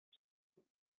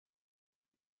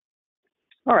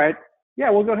All right. Yeah,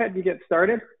 we'll go ahead and get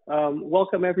started.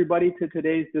 Welcome everybody to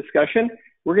today's discussion.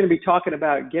 We're going to be talking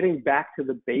about getting back to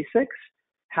the basics,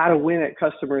 how to win at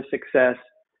customer success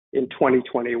in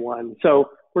 2021. So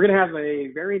we're going to have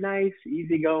a very nice,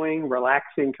 easygoing,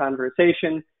 relaxing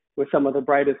conversation with some of the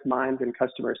brightest minds in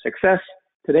customer success.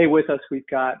 Today with us, we've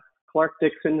got Clark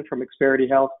Dixon from Experity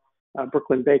Health,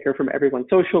 Brooklyne Baker from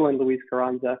EveryoneSocial, and Luis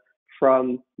Carranza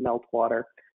from Meltwater.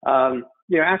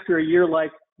 After a year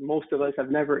like most of us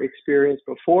have never experienced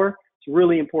before, it's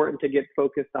really important to get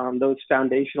focused on those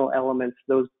foundational elements,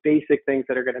 those basic things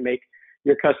that are going to make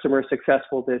your customers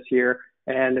successful this year,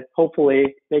 and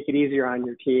hopefully make it easier on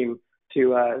your team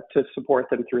to support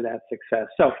them through that success.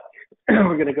 So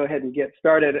we're going to go ahead and get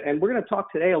started, and we're going to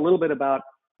talk today a little bit about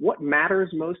what matters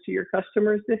most to your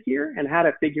customers this year and how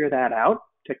to figure that out,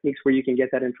 techniques where you can get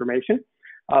that information,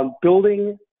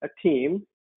 building a team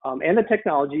and the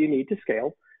technology you need to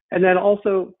scale, and then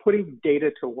also putting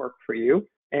data to work for you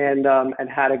and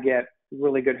how to get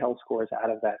really good health scores out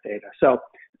of that data. So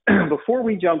before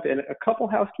we jump in, a couple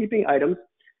housekeeping items.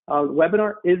 The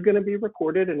webinar is going to be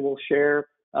recorded, and we'll share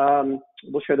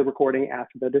the recording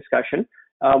after the discussion.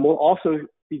 We'll also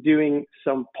be doing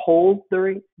some polls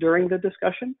during the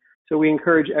discussion. So we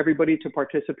encourage everybody to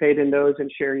participate in those and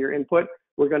share your input.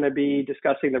 We're going to be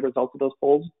discussing the results of those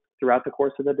polls throughout the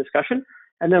course of the discussion.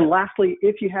 And then lastly,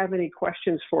 if you have any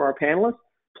questions for our panelists,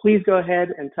 please go ahead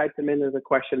and type them into the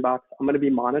question box. I'm going to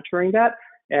be monitoring that,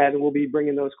 and we'll be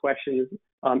bringing those questions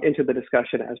into the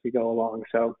discussion as we go along.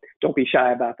 So don't be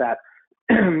shy about that.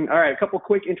 All right, a couple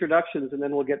quick introductions, and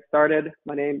then we'll get started.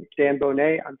 My name is Dan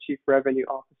Bonet. I'm Chief Revenue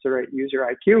Officer at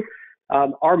UserIQ.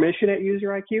 Our mission at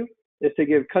UserIQ is to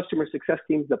give customer success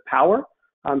teams the power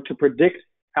to predict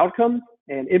outcomes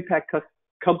and impact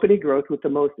company growth with the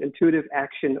most intuitive,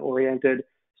 action-oriented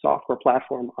software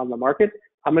platform on the market.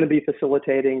 I'm going to be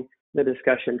facilitating the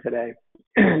discussion today.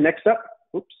 Next up,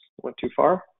 oops, went too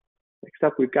far. Next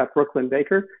up, we've got Brooklyne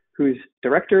Baker, who's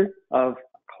Director of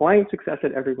Client Success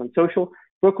at EveryoneSocial.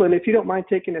 Brooklyne, if you don't mind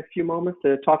taking a few moments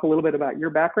to talk a little bit about your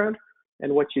background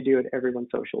and what you do at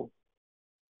EveryoneSocial.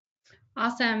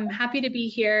 Awesome. Happy to be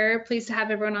here. Pleased to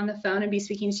have everyone on the phone and be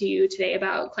speaking to you today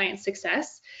about client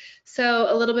success. So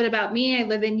a little bit about me. I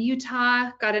live in Utah,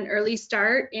 got an early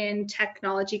start in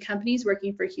technology companies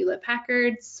working for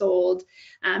Hewlett-Packard, sold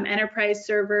enterprise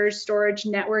servers, storage,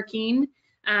 networking,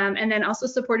 and then also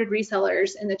supported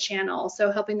resellers in the channel,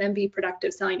 so helping them be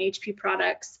productive selling HP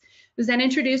products. Was then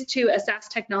introduced to a SaaS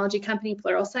technology company,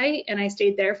 Pluralsight, and I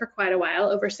stayed there for quite a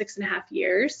while, over 6.5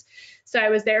 years. So I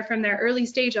was there from their early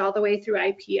stage all the way through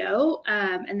IPO,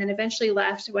 and then eventually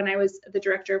left when I was the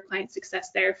Director of Client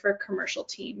Success there for commercial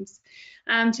teams.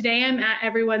 Today I'm at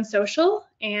EveryoneSocial,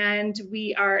 and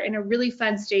we are in a really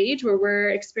fun stage where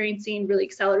we're experiencing really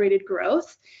accelerated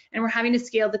growth, and we're having to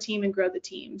scale the team and grow the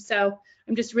team. So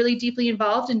I'm just really deeply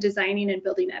involved in designing and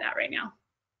building that out right now.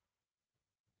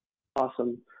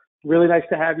 Awesome. Really nice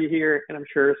to have you here, and I'm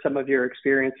sure some of your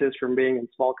experiences from being in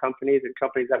small companies and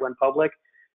companies that went public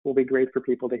will be great for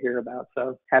people to hear about,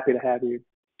 so happy to have you.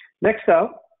 Next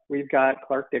up, we've got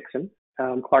Clark Dixon.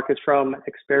 Clark is from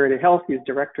Experity Health. He's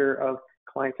Director of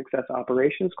Client Success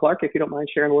Operations. Clark, if you don't mind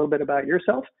sharing a little bit about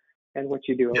yourself and what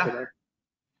you do over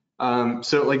there.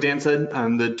 So like Dan said,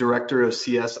 I'm the Director of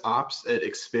CS Ops at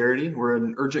Experity. We're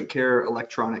an urgent care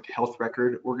electronic health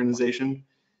record organization.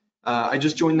 I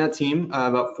just joined that team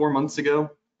about 4 months ago.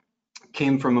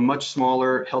 Came from a much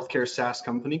smaller healthcare SaaS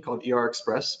company called ER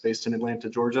Express, based in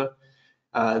Atlanta, Georgia.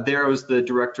 There I was the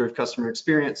Director of Customer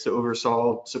Experience, so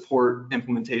oversaw support,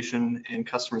 implementation, and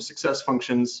customer success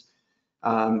functions.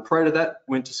 Prior to that,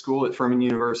 went to school at Furman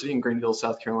University in Greenville,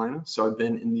 South Carolina. So I've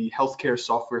been in the healthcare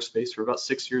software space for about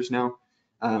 6 years now,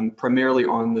 primarily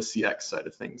on the CX side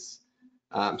of things.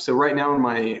 So right now in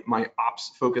my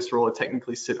ops focused role, I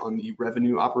technically sit on the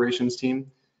revenue operations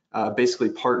team, basically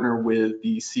partner with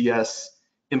the CS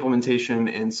implementation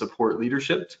and support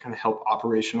leadership to kind of help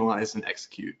operationalize and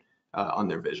execute on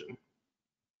their vision.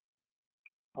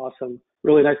 Awesome.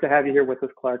 Really nice to have you here with us,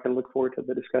 Clark, and look forward to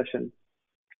the discussion.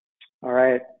 All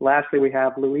right. Lastly, we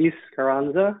have Luis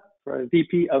Carranza,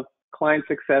 VP of Client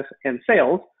Success and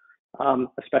Sales, a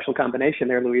special combination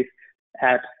there, Luis,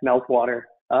 at Meltwater.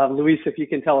 Luis, if you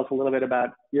can tell us a little bit about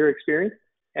your experience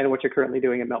and what you're currently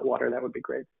doing at Meltwater, that would be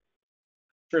great.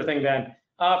 Sure thing, Dan.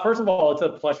 First of all, it's a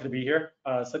pleasure to be here.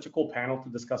 Such a cool panel to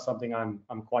discuss something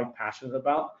I'm quite passionate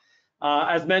about.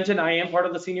 As mentioned, I am part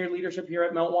of the senior leadership here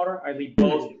at Meltwater. I lead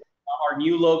both our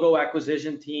new logo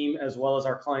acquisition team as well as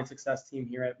our client success team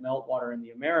here at Meltwater in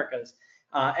the Americas.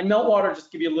 And Meltwater,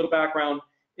 just to give you a little background,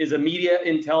 is a media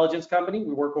intelligence company.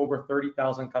 We work over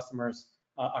 30,000 customers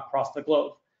across the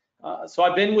globe. So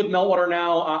I've been with Meltwater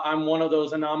now. I'm one of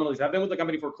those anomalies. I've been with the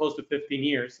company for close to 15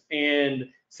 years. And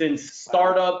since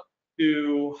startup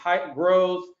to high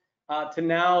growth to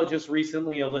now just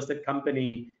recently a listed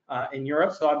company in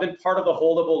Europe. So I've been part of the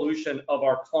whole evolution of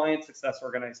our client success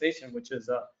organization, which is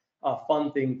a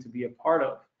fun thing to be a part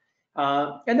of.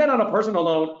 And then on a personal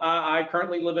note, I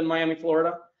currently live in Miami,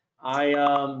 Florida. I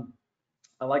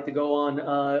like to go on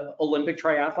Olympic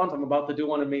triathlons. I'm about to do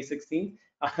one on May 16th.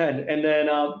 And then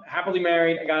happily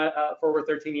married. I got for over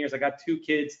 13 years. I got 2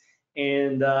 kids.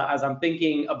 And as I'm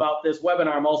thinking about this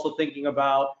webinar, I'm also thinking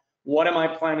about what am I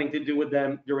planning to do with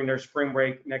them during their spring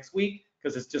break next week,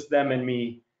 because it's just them and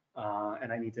me,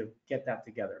 and I need to get that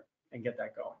together and get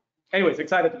that going. Anyways,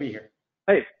 excited to be here.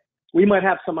 Hey, we might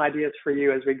have some ideas for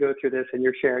you as we go through this, and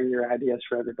you're sharing your ideas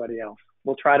for everybody else.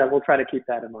 We'll try to keep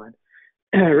that in mind.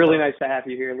 Really nice to have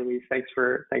you here, Luis. Thanks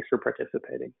for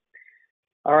participating.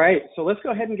 All right, so let's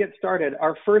go ahead and get started.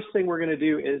 Our first thing we're going to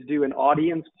do is do an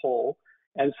audience poll,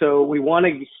 and so we want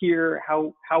to hear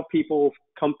how people,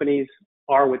 companies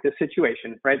are with this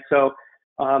situation, right? So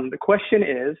the question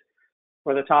is,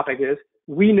 or the topic is,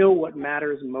 we know what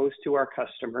matters most to our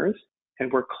customers,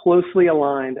 and we're closely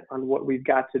aligned on what we've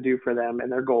got to do for them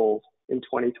and their goals in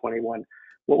 2021.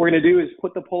 What we're going to do is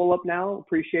put the poll up now.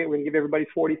 We're going to give everybody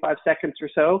 45 seconds or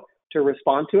so to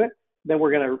respond to it. Then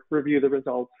we're going to review the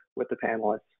results with the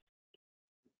panelists.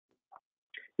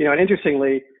 You know, and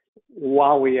interestingly,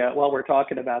 while we're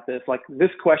talking about this, like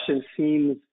this question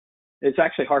seems, it's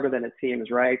actually harder than it seems,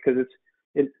 right? Because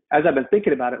as I've been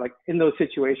thinking about it, like in those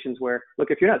situations where, look,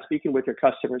 if you're not speaking with your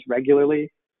customers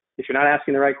regularly, if you're not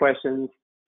asking the right questions,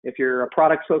 if you're a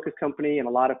product-focused company and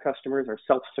a lot of customers are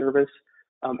self-service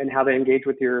in how they engage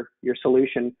with your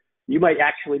solution, you might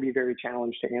actually be very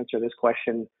challenged to answer this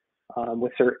question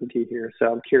with certainty here.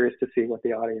 So I'm curious to see what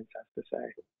the audience has to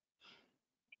say.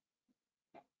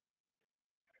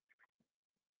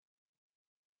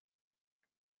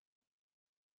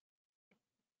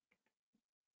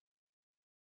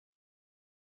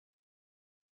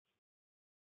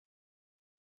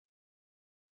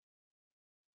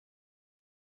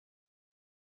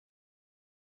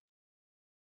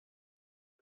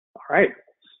 All right,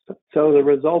 so the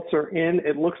results are in.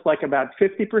 It looks like about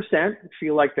 50%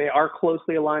 feel like they are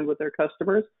closely aligned with their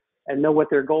customers and know what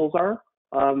their goals are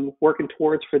working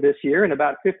towards for this year, and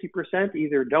about 50%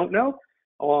 either don't know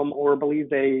or believe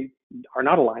they are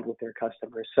not aligned with their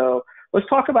customers. So let's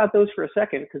talk about those for a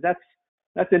second, because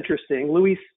that's interesting.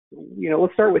 Luis, you know,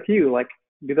 let's start with you. Like,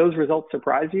 do those results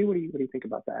surprise you? What do you think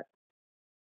about that?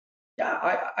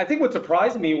 Yeah, I think what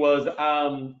surprised me was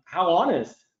how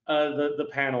honest the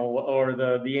panel or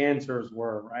the answers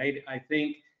were, right? I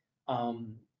think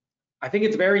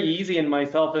it's very easy, and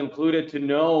myself included, to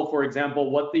know, for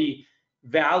example, what the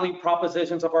value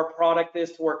propositions of our product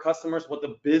is to our customers, what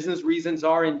the business reasons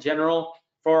are in general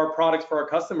for our products, for our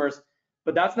customers.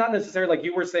 But that's not necessarily, like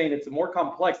you were saying, it's more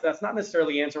complex. That's not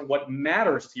necessarily answering what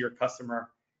matters to your customer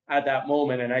at that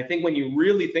moment. And I think when you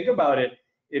really think about it,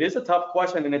 it is a tough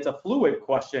question, and it's a fluid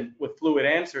question with fluid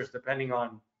answers depending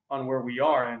on where we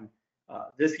are, and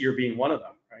this year being one of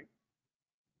them, right?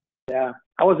 Yeah,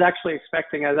 I was actually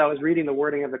expecting, as I was reading the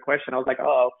wording of the question, I was like,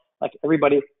 oh, like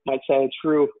everybody might say it's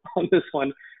true on this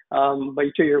one. But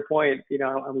to your point, you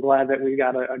know, I'm glad that we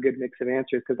got a good mix of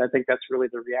answers, because I think that's really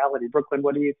the reality. Brooklyne,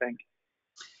 what do you think?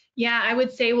 Yeah, I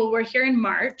would say, well, we're here in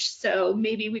March, so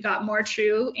maybe we got more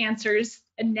true answers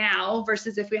now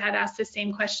versus if we had asked the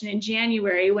same question in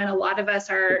January, when a lot of us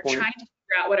are trying to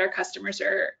figure out what our customers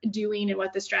are doing and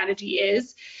what the strategy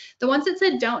is. The ones that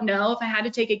said don't know, if I had to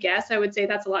take a guess, I would say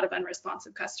that's a lot of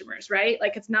unresponsive customers, right?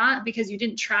 Like, it's not because you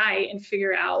didn't try and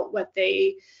figure out what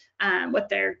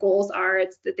their goals are,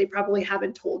 it's that they probably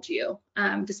haven't told you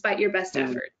despite your best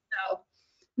effort. So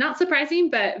not surprising,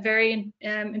 but very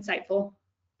insightful.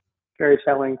 Very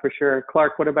telling for sure.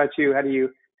 Clark, what about you? How do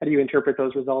you interpret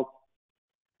those results?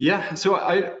 Yeah, so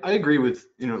I agree with,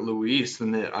 you know, Luis,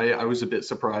 and that I was a bit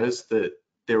surprised that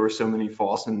there were so many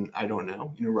false, and I don't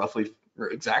know, you know, roughly or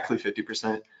exactly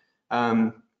 50%.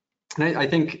 And I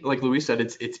think, like Luis said,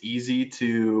 it's easy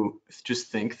to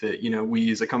just think that, you know,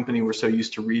 we as a company, we're so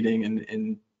used to reading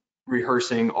and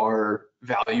rehearsing our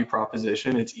value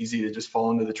proposition. It's easy to just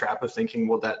fall into the trap of thinking,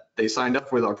 well, that they signed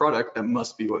up with our product, that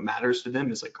must be what matters to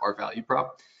them, is like our value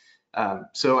prop.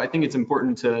 So I think it's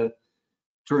important to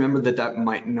remember that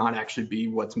might not actually be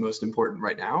what's most important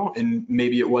right now. And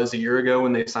maybe it was a year ago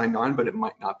when they signed on, but it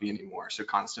might not be anymore. So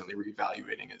constantly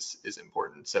reevaluating is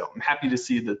important. So I'm happy to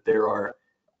see that there are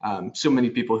so many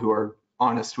people who are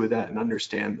honest with that and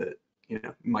understand that, you know,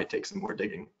 it might take some more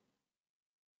digging.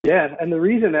 Yeah, and the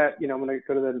reason that, I'm going to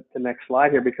go to the next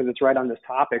slide here because it's right on this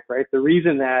topic, right? The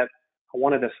reason that I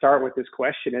wanted to start with this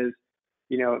question is,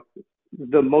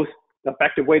 the most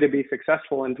effective way to be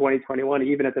successful in 2021,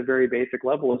 even at the very basic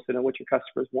level, is to know what your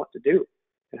customers want to do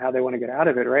and how they want to get out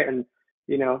of it, right? And,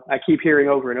 I keep hearing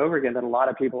over and over again that a lot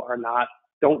of people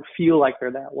don't feel like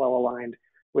they're that well aligned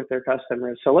with their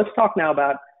customers. So let's talk now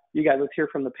about you guys. Let's hear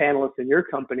from the panelists in your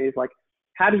companies. Like,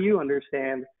 how do you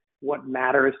understand what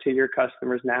matters to your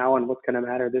customers now and what's going to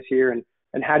matter this year,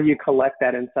 and how do you collect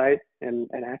that insight and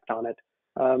act on it?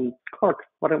 Clark,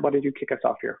 what did you kick us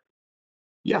off here?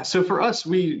 Yeah, so for us,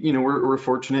 we're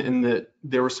fortunate in that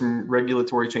there were some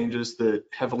regulatory changes that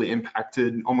heavily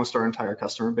impacted almost our entire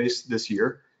customer base this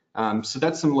year. So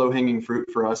that's some low-hanging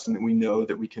fruit for us, and we know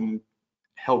that we can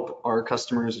help our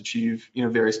customers achieve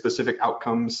very specific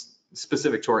outcomes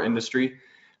specific to our industry.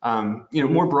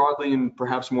 More broadly and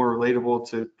perhaps more relatable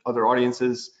to other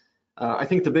audiences, I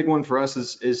think the big one for us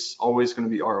is always going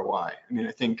to be ROI. I mean,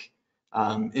 I think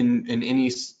in any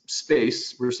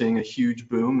space, we're seeing a huge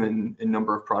boom in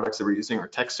number of products that we're using. Our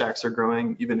tech stacks are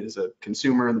growing. Even as a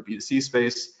consumer in the B2C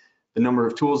space, the number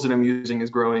of tools that I'm using is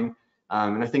growing.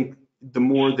 And I think the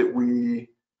more that we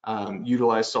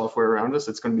utilize software around us,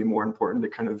 it's going to be more important to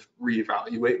kind of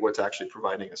reevaluate what's actually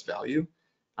providing us value.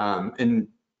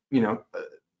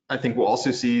 I think we'll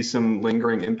also see some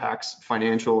lingering impacts,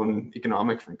 financial and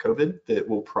economic, from COVID that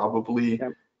will probably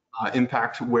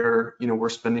impact where we're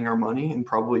spending our money and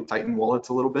probably tighten wallets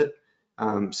a little bit.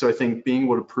 So I think being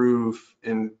able to prove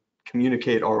and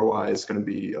communicate ROI is going to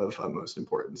be of utmost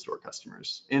importance to our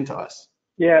customers and to us.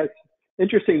 Yeah, it's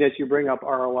interesting that you bring up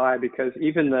ROI because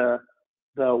even the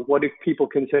what do people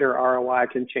consider ROI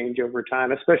can change over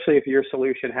time, especially if your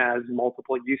solution has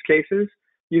multiple use cases.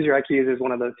 UserIQ is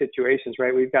one of those situations,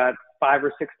 right? We've got 5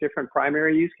 or 6 different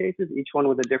primary use cases, each one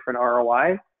with a different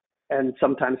ROI. And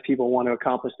sometimes people want to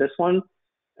accomplish this one,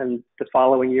 and the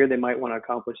following year they might want to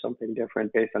accomplish something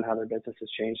different based on how their business has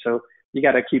changed. So you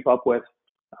got to keep up with,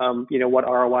 what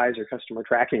ROI is your customer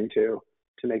tracking to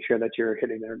make sure that you're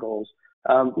hitting their goals.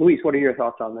 Luis, what are your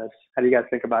thoughts on this? How do you guys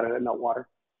think about it at Meltwater?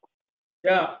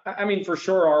 Yeah, I mean, for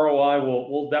sure, ROI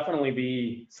will definitely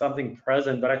be something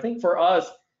present, but I think for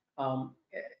us,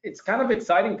 it's kind of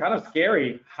exciting, kind of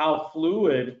scary how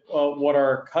fluid what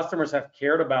our customers have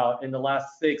cared about in the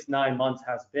last 6-9 months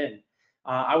has been.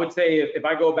 I would say if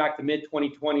I go back to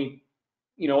mid-2020,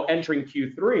 entering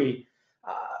Q3,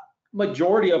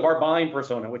 majority of our buying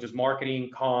persona, which is marketing,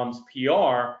 comms,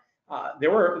 PR, they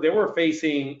were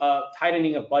facing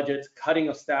tightening of budgets, cutting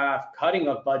of staff, cutting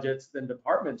of budgets than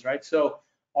departments, right? So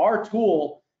our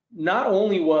tool not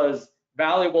only was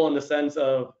valuable in the sense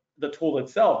of the tool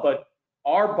itself, but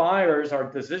our buyers, our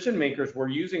decision makers were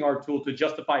using our tool to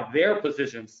justify their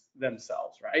positions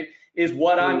themselves, right? Is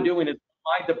what I'm doing, is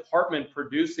my department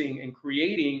producing and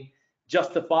creating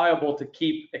justifiable to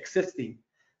keep existing?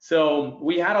 So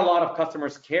we had a lot of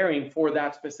customers caring for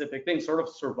that specific thing, sort of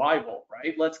survival,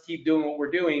 right? Let's keep doing what we're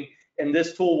doing, and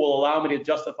this tool will allow me to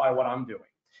justify what I'm doing.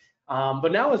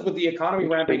 But now, as with the economy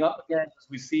ramping up again, as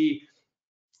we see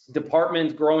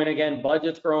departments growing again,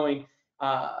 budgets growing,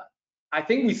 I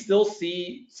think we still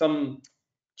see some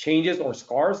changes or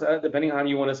scars, depending on how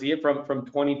you want to see it, from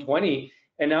 2020.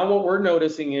 And now what we're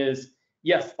noticing is,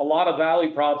 yes, a lot of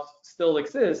value props still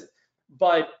exist,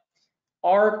 but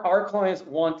our clients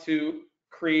want to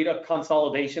create a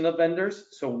consolidation of vendors.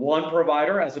 So one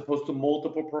provider as opposed to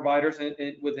multiple providers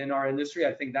within our industry.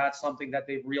 I think that's something that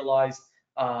they've realized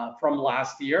from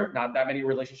last year. Not that many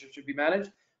relationships should be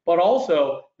managed, but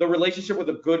also the relationship with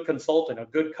a good consultant, a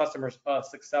good customer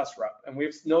success rep. And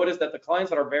we've noticed that the clients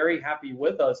that are very happy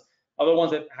with us are the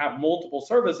ones that have multiple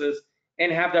services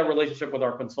and have that relationship with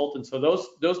our consultants. So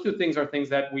those two things are things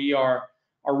that we are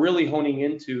really honing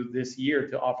into this year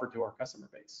to offer to our customer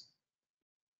base.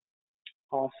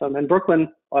 Awesome. And Brooklyne,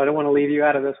 I don't want to leave you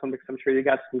out of this one because I'm sure you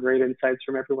got some great insights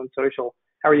from EveryoneSocial.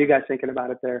 How are you guys thinking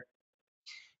about it there?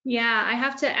 Yeah, I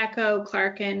have to echo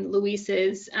Clark and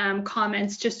Luis's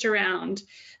comments just around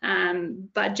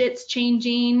budgets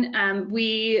changing.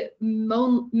 We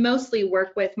mostly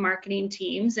work with marketing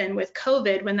teams, and with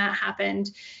COVID, when that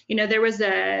happened, there was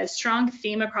a strong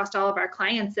theme across all of our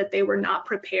clients that they were not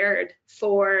prepared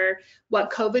for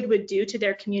what COVID would do to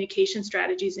their communication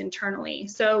strategies internally.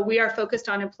 So we are focused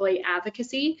on employee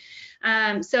advocacy.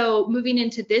 So moving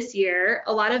into this year,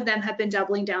 a lot of them have been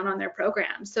doubling down on their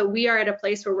programs. So we are at a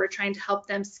place where we're trying to help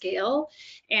them scale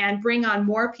and bring on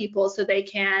more people so they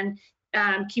can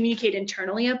communicate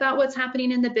internally about what's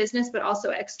happening in the business, but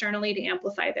also externally to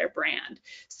amplify their brand.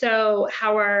 So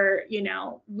how are,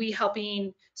 we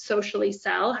helping socially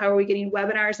sell? How are we getting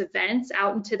webinars, events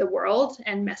out into the world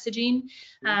and messaging?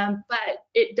 But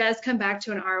it does come back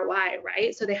to an ROI,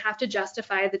 right? So they have to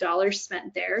justify the dollars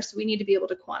spent there. So we need to be able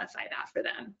to quantify that for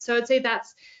them. So I'd say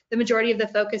that's the majority of the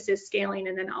focus is scaling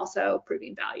and then also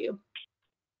proving value.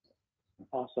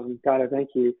 Awesome. Got it. Thank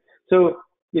you. So,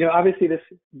 obviously this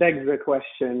begs the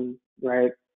question,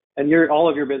 right? And all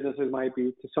of your businesses might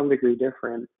be to some degree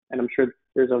different. And I'm sure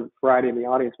there's a variety in the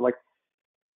audience, but like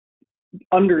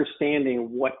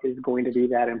understanding what is going to be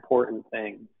that important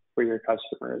thing for your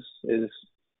customers is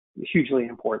hugely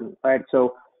important, right?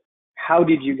 So how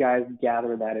did you guys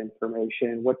gather that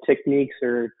information? What techniques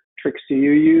or tricks do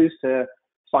you use to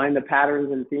find the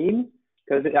patterns and themes?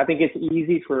 Because I think it's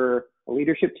easy for a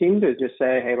leadership team to just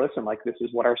say, hey, listen, like this is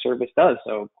what our service does.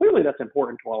 So clearly that's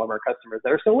important to all of our customers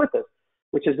that are still with us,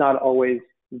 which is not always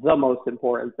the most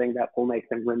important thing that will make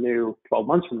them renew 12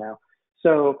 months from now.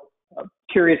 So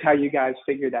curious how you guys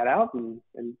figured that out and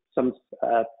some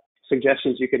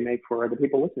suggestions you can make for the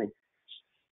people listening.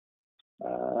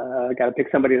 I got to pick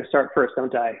somebody to start first,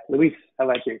 don't I? Luis, how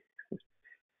about you?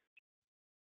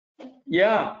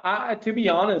 Yeah, to be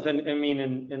honest,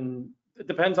 and it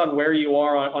depends on where you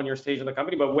are on your stage in the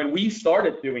company, but when we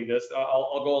started doing this,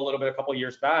 I'll go a couple of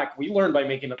years back, we learned by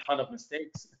making a ton of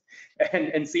mistakes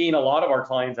and seeing a lot of our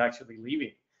clients actually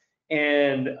leaving.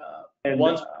 And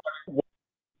once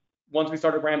we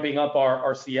started ramping up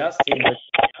our CS team,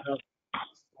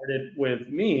 started with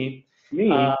me.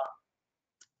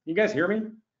 You guys hear me?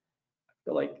 I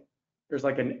feel like there's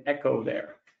like an echo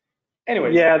there.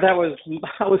 Anyways. Yeah, I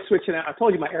was switching out. I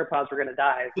told you my AirPods were gonna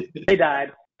die. They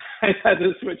died. I had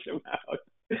to switch them out.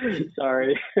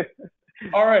 Sorry.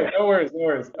 All right, no worries.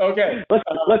 Okay.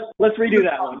 Let's redo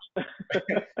that one.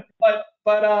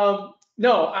 but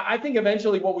no, I think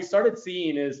eventually what we started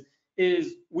seeing is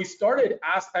we started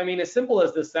as simple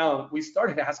as this sounds, we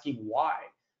started asking why.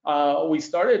 We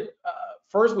started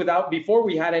first before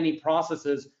we had any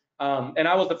processes, and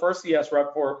I was the first CS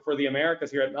rep for the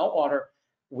Americas here at Meltwater.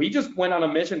 We just went on a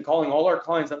mission calling all our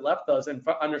clients that left us and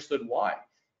understood why.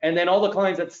 And then all the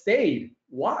clients that stayed,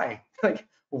 why? Like,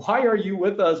 why are you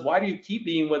with us? Why do you keep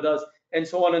being with us? And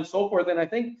so on and so forth. And I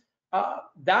think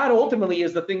that ultimately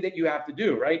is the thing that you have to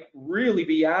do, right? Really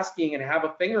be asking and have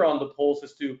a finger on the pulse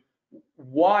as to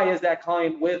why is that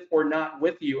client with or not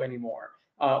with you anymore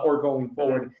or going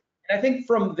forward. And I think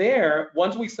from there,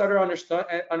 once we started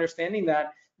understanding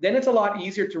that, then it's a lot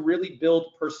easier to really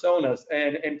build personas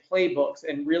and playbooks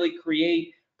and really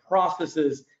create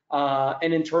processes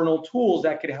and internal tools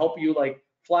that could help you like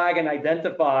flag and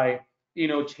identify,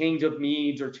 change of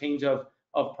needs or change of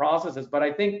processes. But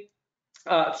I think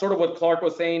sort of what Clark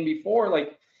was saying before,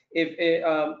 like in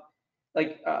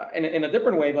a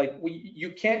different way, like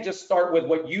you can't just start with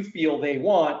what you feel they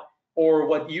want or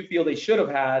what you feel they should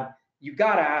have had. You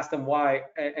got to ask them why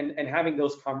and having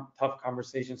those tough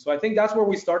conversations. So I think that's where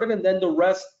we started, and then the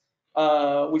rest,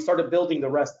 we started building the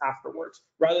rest afterwards,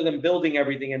 rather than building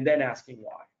everything and then asking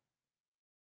why.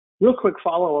 Real quick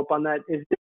follow-up on that is,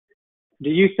 do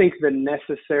you think the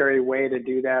necessary way to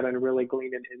do that and really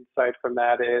glean an insight from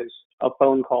that is a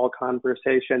phone call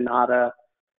conversation,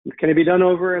 can it be done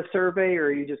over a survey, or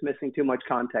are you just missing too much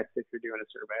context if you're doing a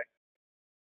survey?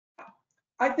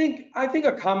 I think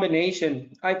a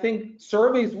combination. I think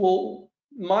surveys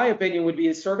my opinion would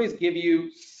be surveys give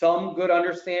you some good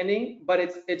understanding, but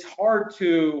it's hard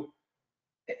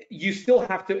you still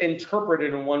have to interpret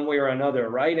it in one way or another,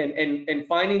 right? And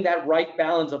finding that right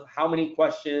balance of how many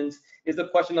questions, is the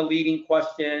question a leading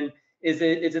question? Is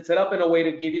it set up in a way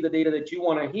to give you the data that you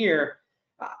want to hear?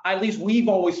 At least we've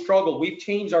always struggled. We've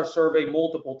changed our survey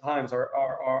multiple times,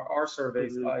 our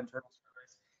surveys, internal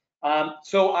surveys.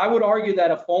 So I would argue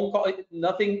that a phone call,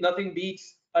 nothing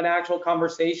beats an actual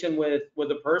conversation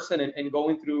with a person and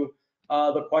going through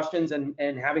the questions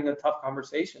and having a tough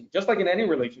conversation, just like in any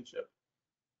relationship.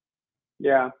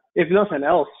 Yeah, if nothing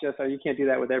else, just you can't do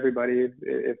that with everybody.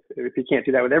 If you can't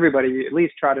do that with everybody, you at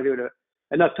least try to do it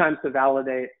enough times to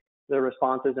validate the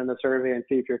responses in the survey and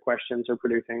see if your questions are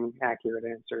producing accurate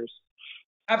answers.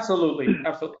 Absolutely.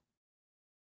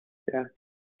 Yeah.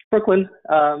 Brooklyne,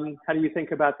 how do you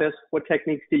think about this? What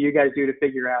techniques do you guys do to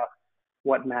figure out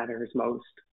what matters most?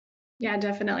 Yeah,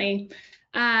 definitely.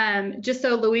 Just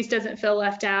so Luis doesn't feel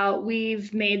left out,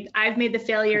 I've made the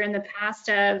failure in the past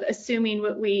of assuming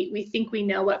what we think we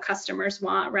know what customers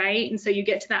want, right? And so you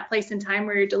get to that place in time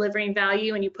where you're delivering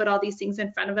value and you put all these things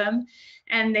in front of them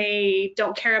and they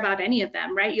don't care about any of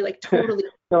them, right? You like totally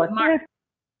mark.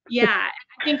 Yeah,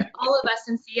 I think all of us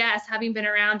in CS, having been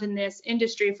around in this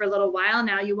industry for a little while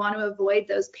now, you want to avoid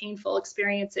those painful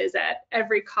experiences at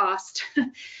every cost.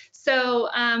 So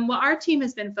what our team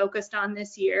has been focused on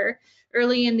this year,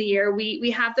 early in the year,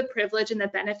 we have the privilege and the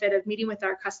benefit of meeting with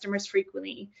our customers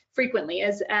frequently,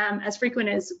 as frequent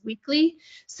as weekly.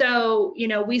 So, you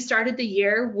know, we started the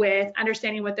year with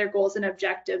understanding what their goals and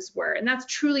objectives were. And that's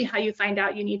truly how you find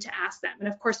out. You need to ask them. And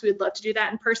of course, we would love to do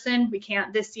that in person. We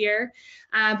can't this year,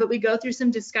 but we go through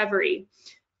some discovery.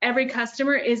 Every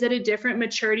customer is at a different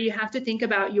maturity. You have to think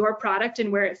about your product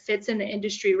and where it fits in the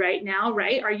industry right now,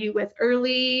 right? Are you with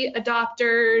early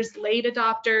adopters, late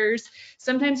adopters?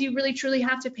 Sometimes you really truly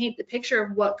have to paint the picture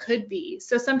of what could be.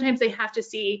 So sometimes they have to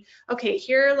see, okay,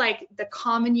 here are like the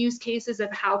common use cases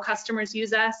of how customers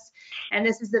use us, and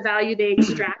this is the value they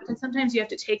extract. And sometimes you have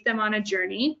to take them on a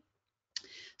journey.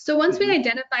 So once we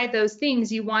identify those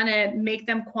things, you want to make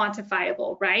them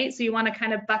quantifiable, right? So you want to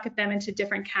kind of bucket them into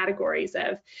different categories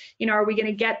of, you know, are we going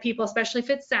to get people, especially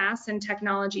if it's SaaS and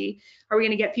technology, are we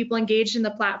going to get people engaged in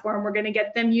the platform? We're going to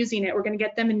get them using it. We're going to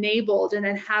get them enabled and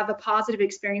then have a positive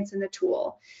experience in the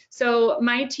tool. So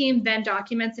my team then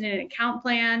documents in an account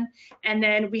plan, and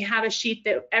then we have a sheet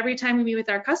that every time we meet with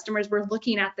our customers, we're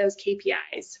looking at those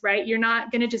KPIs, right? You're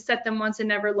not going to just set them once and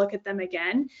never look at them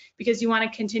again, because you want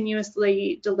to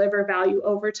continuously deliver value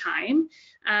over time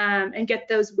and get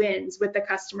those wins with the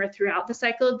customer throughout the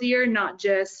cycle of the year, not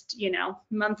just, you know,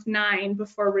 month 9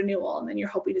 before renewal, and then you're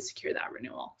hoping to secure that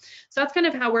renewal. So that's kind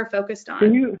of how we're focused on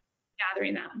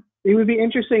gathering that. It would be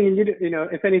interesting, and you know,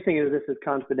 if anything of this is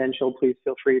confidential, please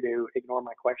feel free to ignore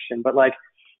my question. But like,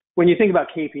 when you think about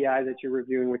KPIs that you're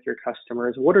reviewing with your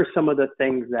customers, what are some of the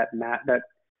things that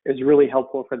is really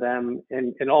helpful for them,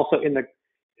 and also in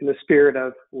the spirit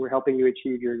of we're helping you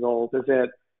achieve your goals? Is it,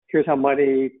 here's how much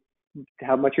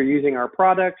you're using our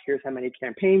product, here's how many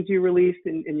campaigns you released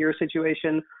in your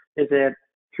situation? Is it,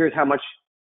 here's how much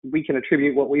we can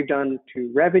attribute what we've done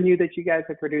to revenue that you guys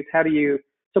have produced? How do you,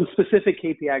 some specific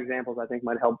KPI examples I think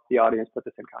might help the audience put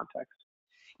this in context.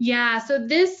 Yeah, so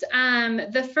this,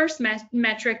 the first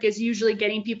metric is usually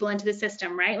getting people into the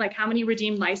system, right? Like, how many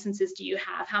redeemed licenses do you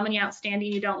have? How many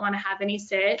outstanding you don't want to have any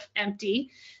sit empty?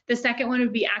 The second one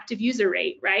would be active user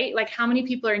rate, right? Like, how many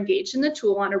people are engaged in the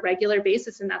tool on a regular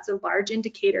basis? And that's a large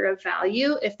indicator of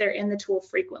value if they're in the tool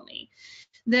frequently.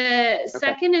 The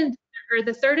second and, or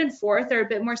the third and fourth are a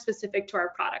bit more specific to our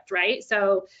product, right?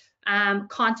 So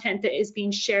content that is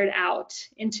being shared out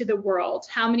into the world.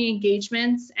 How many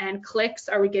engagements and clicks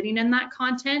are we getting in that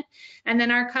content? And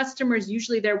then our customers,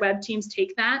 usually their web teams,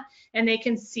 take that and they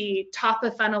can see top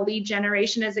of funnel lead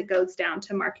generation as it goes down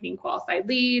to marketing qualified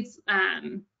leads,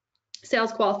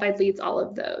 sales qualified leads, all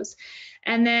of those.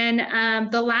 And then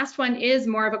the last one is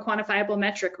more of a quantifiable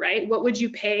metric, right? What would you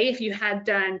pay if you had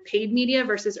done paid media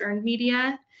versus earned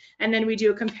media? And then we do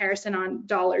a comparison on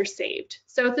dollars saved.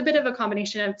 So it's a bit of a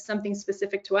combination of something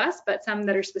specific to us, but some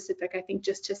that are specific, I think,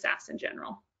 just to SaaS in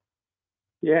general.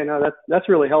 Yeah, no, that's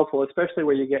really helpful, especially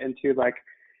when you get into like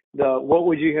what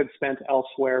would you have spent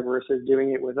elsewhere versus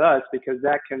doing it with us, because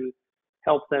that can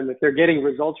help them. If they're getting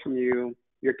results from you,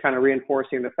 you're kind of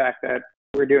reinforcing the fact that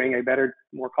we're doing a better,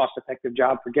 more cost-effective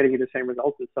job for getting you the same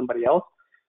results as somebody else.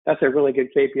 That's a really good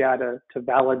KPI to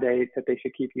validate that they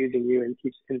should keep using you and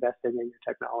keep investing in your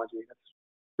technology. That's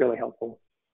really helpful.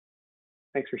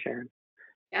 Thanks for sharing.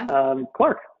 Yeah.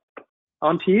 Clark,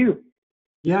 on to you.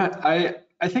 Yeah,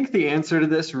 I think the answer to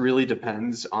this really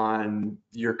depends on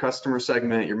your customer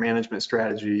segment, your management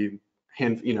strategy,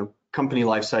 and company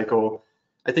lifecycle.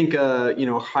 I think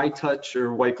high touch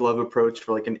or white glove approach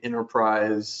for like an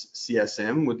enterprise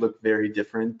CSM would look very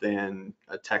different than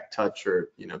a tech touch or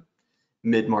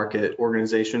mid-market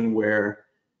organization where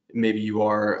maybe you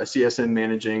are a CSM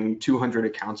managing 200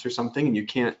 accounts or something, and you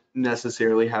can't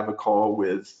necessarily have a call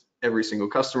with every single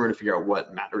customer to figure out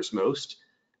what matters most.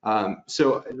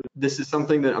 So this is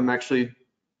something that I'm actually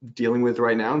dealing with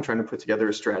right now. I'm trying to put together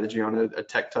a strategy on a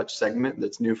tech touch segment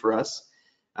that's new for us.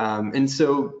 And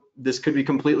so this could be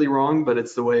completely wrong, but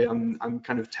it's the way I'm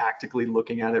kind of tactically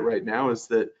looking at it right now, is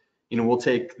that we'll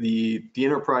take the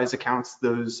enterprise accounts,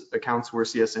 those accounts where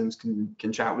CSMs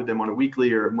can chat with them on a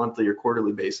weekly or a monthly or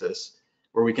quarterly basis,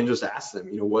 where we can just ask them,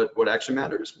 what actually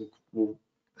matters. We'll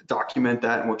document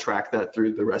that and we'll track that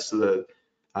through the rest of the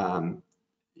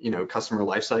customer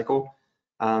life cycle.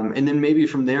 And then maybe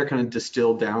from there kind of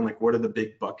distill down, like, what are the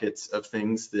big buckets of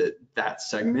things that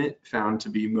segment found to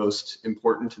be most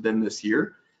important to them this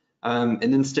year. And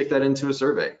then stick that into a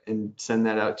survey and send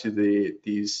that out to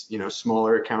these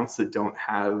smaller accounts that don't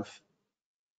have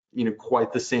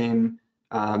quite the same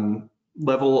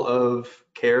level of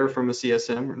care from a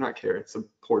CSM, or not care, it's a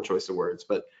poor choice of words,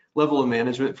 but level of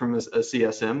management from a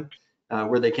CSM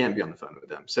where they can't be on the phone with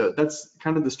them. So that's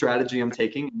kind of the strategy I'm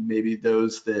taking. Maybe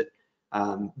those that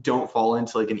don't fall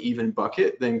into like an even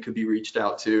bucket then could be reached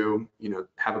out to,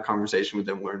 have a conversation with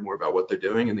them, learn more about what they're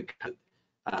doing, and then kind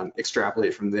of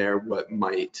extrapolate from there what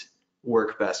might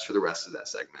work best for the rest of that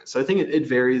segment. So I think it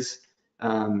varies,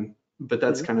 but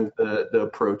that's kind of the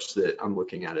approach that I'm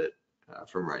looking at it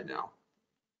from right now.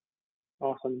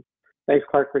 Awesome. Thanks,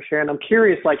 Clark, for sharing. I'm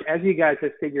curious, like, as you guys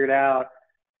have figured out,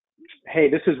 hey,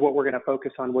 this is what we're going to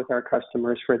focus on with our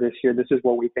customers for this year. This is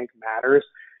what we think matters.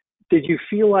 Did you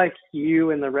feel like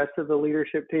you and the rest of the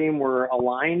leadership team were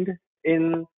aligned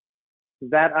in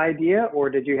that idea, or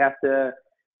did you have to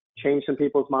change some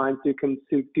people's minds, do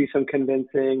some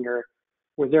convincing, or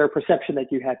was there a perception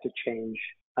that you had to change?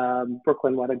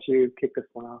 Brooklyne, why don't you kick this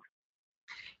one off?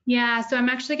 Yeah, so I'm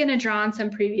actually going to draw on some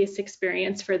previous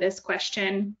experience for this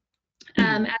question.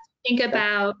 As you think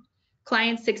about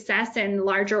client success in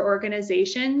larger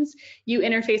organizations, you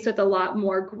interface with a lot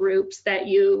more groups that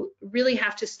you really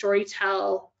have to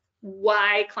storytell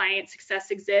why client success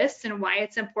exists and why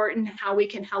it's important, how we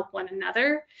can help one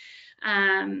another.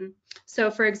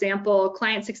 So for example,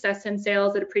 client success and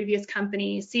sales at a previous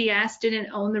company, CS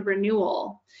didn't own the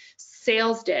renewal,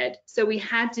 sales did. So we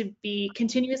had to be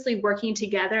continuously working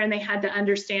together, and they had to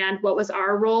understand what was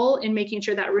our role in making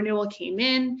sure that renewal came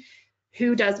in,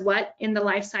 who does what in the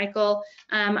life cycle.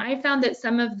 I found that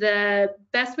some of the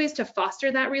best ways to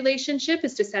foster that relationship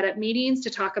is to set up meetings to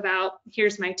talk about,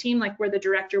 here's my team, like where the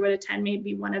director would attend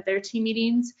maybe one of their team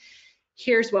meetings.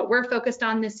 Here's what we're focused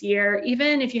on this year.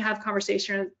 Even if you have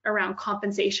conversation around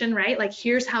compensation, right? Like,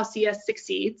 here's how CS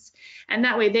succeeds. And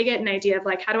that way they get an idea of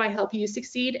like, how do I help you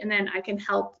succeed? And then I can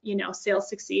help, sales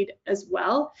succeed as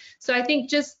well. So I think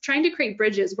just trying to create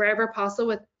bridges wherever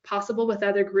possible with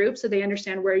other groups so they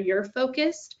understand where you're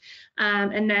focused,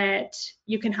 and that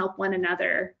you can help one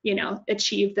another,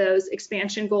 achieve those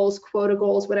expansion goals, quota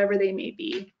goals, whatever they may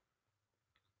be.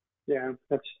 Yeah,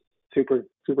 that's super,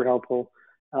 super helpful.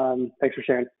 Thanks for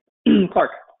sharing.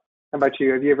 Clark, how about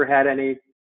you? Have you ever had any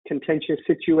contentious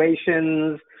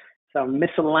situations, some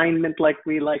misalignment, like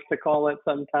we like to call it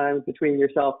sometimes, between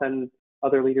yourself and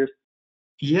other leaders?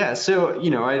 Yeah, so,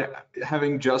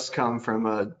 having just come from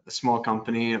a small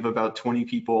company of about 20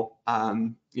 people,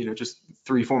 just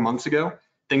 3-4 months ago,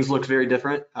 things looked very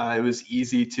different. It was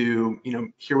easy to,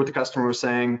 hear what the customer was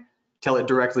saying, tell it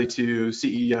directly to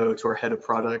CEO, to our head of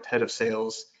product, head of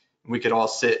sales. We could all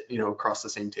sit, across the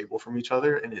same table from each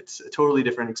other, and it's a totally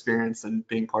different experience than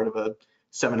being part of a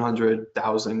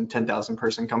 700,000, 10,000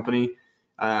 person company,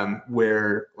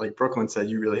 where, like Brooklyne said,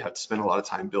 you really have to spend a lot of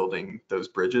time building those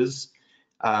bridges.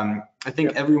 I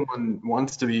think everyone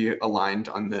wants to be aligned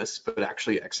on this, but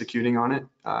actually executing on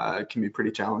it can be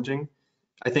pretty challenging.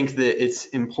 I think that it's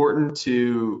important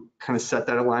to kind of set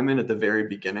that alignment at the very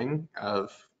beginning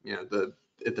of, at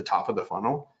the top of the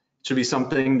funnel. It should be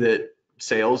something that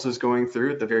sales is going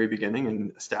through at the very beginning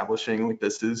and establishing like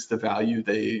this is the value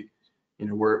they,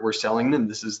 we're selling them.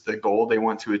 This is the goal they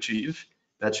want to achieve.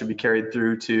 That should be carried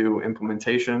through to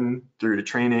implementation, through to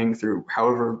training, through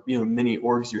however many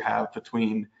orgs you have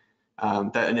between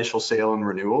that initial sale and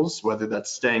renewals, whether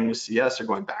that's staying with CS or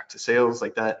going back to sales,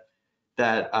 like that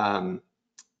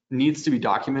needs to be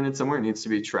documented somewhere. It needs to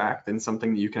be tracked, and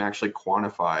something that you can actually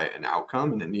quantify an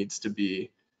outcome, and it needs to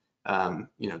be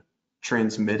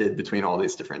transmitted between all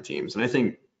these different teams. And I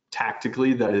think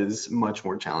tactically that is much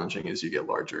more challenging as you get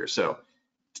larger. So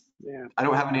yeah, I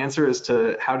don't have an answer as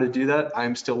to how to do that.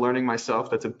 I'm still learning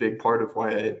myself. That's a big part of why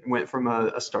I went from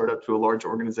a startup to a large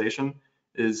organization,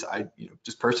 is I,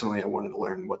 just personally, I wanted to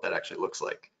learn what that actually looks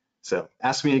like. So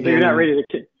ask me again. So you're not ready to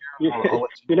kick.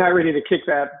 You're not ready to kick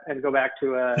that and go back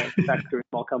to a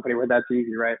small company where that's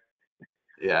easy, right?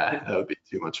 Yeah, that would be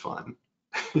too much fun.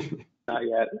 Not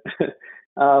yet.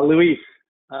 Luis,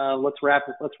 let's wrap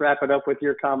it up with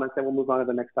your comments, and we'll move on to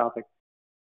the next topic.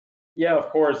 Yeah, of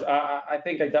course. I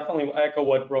think I definitely echo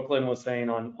what Brooklyne was saying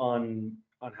on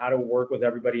how to work with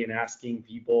everybody and asking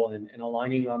people and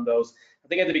aligning on those. I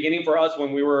think at the beginning for us,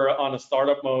 when we were on a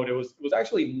startup mode, it was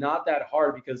actually not that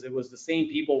hard because it was the same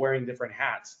people wearing different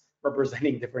hats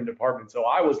representing different departments. So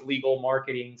I was legal,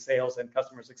 marketing, sales, and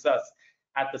customer success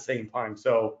at the same time.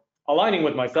 So aligning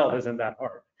with myself isn't that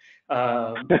hard.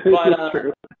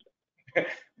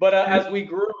 But as we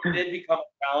grew, it did become a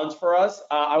challenge for us.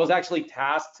 I was actually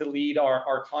tasked to lead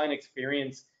our client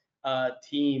experience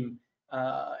team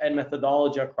and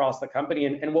methodology across the company.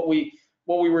 And what we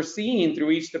were seeing through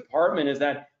each department is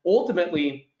that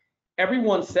ultimately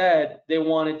everyone said they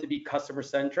wanted to be customer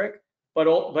centric, but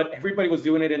everybody was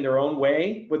doing it in their own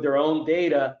way with their own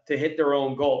data to hit their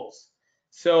own goals.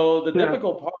 So the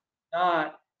difficult part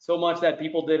not so much that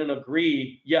people didn't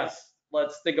agree, yes,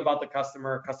 let's think about the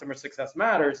customer success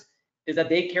matters, is that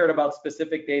they cared about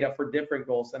specific data for different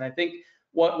goals. And I think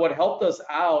what helped us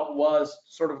out was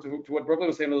sort of to what Brooklyne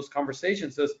was saying in those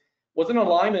conversations was an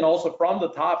alignment also from the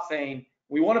top saying,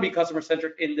 we want to be customer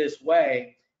centric in this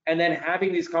way. And then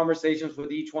having these conversations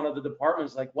with each one of the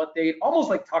departments, like what they, almost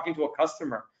like talking to a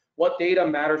customer, what data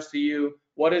matters to you?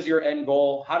 What is your end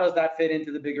goal? How does that fit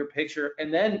into the bigger picture?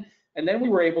 And then we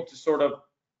were able to sort of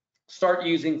start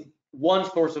using one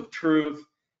source of truth,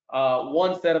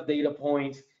 one set of data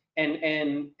points,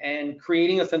 and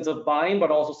creating a sense of buying, but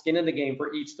also skin in the game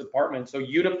for each department. So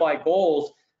unified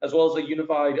goals, as well as a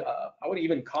unified, I would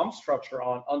even comp structure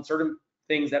on certain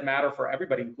things that matter for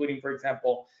everybody, including, for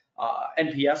example,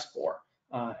 NPS score.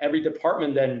 Every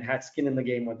department then had skin in the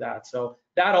game with that. So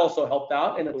that also helped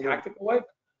out in a tactical way, but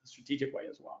a strategic way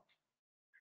as well.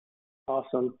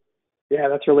 Awesome. Yeah,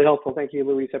 that's really helpful. Thank you,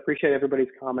 Luis. I appreciate everybody's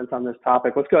comments on this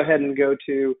topic. Let's go ahead and go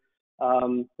to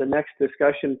the next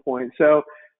discussion point. So,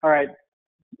 all right,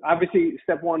 obviously,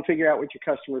 step one, figure out what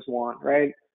your customers want,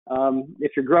 right?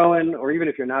 If you're growing, or even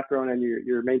if you're not growing and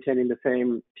you're maintaining the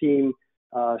same team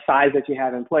size that you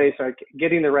have in place, right,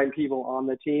 getting the right people on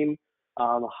the team,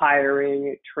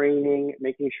 hiring, training,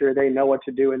 making sure they know what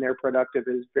to do and they're productive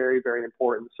is very, very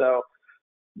important. So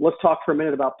let's talk for a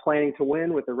minute about planning to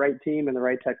win with the right team and the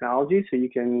right technology so you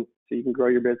can grow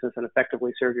your business and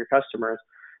effectively serve your customers.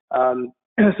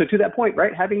 So to that point,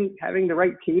 right, having the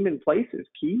right team in place is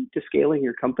key to scaling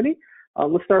your company.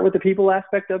 Let's start with the people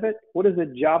aspect of it. What does the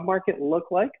job market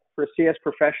look like for CS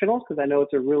professionals? Because I know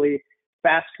it's a really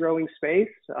fast-growing space.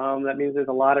 That means there's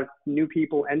a lot of new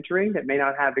people entering that may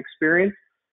not have experience.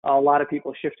 A lot of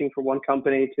people shifting from one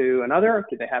company to another.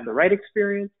 Do they have the right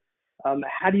experience?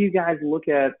 How do you guys look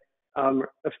at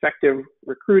effective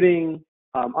recruiting,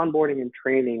 onboarding, and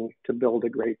training to build a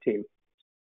great team?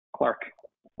 Clark,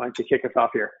 why don't you kick us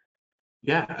off here?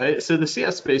 Yeah, so the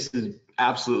CS space is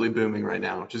absolutely booming right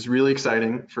now, which is really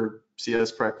exciting for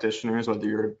CS practitioners, whether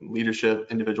you're leadership,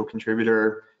 individual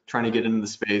contributor, trying to get into the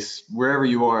space. Wherever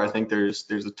you are, I think there's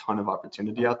a ton of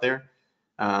opportunity out there.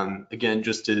 Again,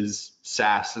 just as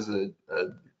SaaS as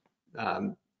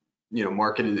a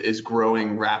market is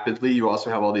growing rapidly, you also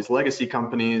have all these legacy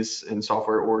companies and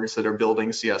software orgs that are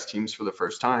building CS teams for the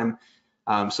first time.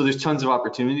 So there's tons of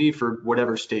opportunity for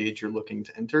whatever stage you're looking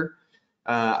to enter.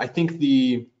 I think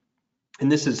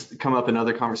and this has come up in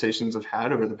other conversations I've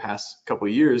had over the past couple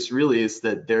of years, really, is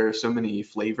that there are so many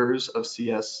flavors of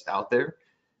CS out there.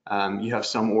 You have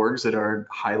some orgs that are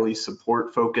highly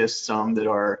support focused, some that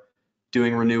are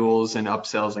doing renewals and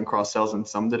upsells and cross sells, and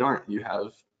some that aren't. You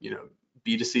have,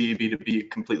 B2C,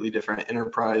 B2B, completely different,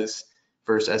 enterprise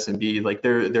versus SMB. Like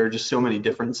there are just so many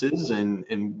differences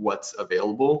in what's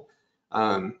available.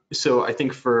 So I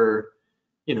think for,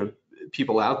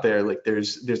 people out there, like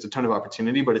there's a ton of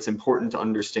opportunity, but it's important to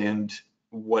understand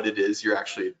what it is you're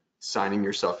actually signing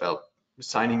yourself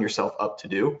up to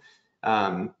do.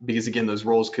 Because again, those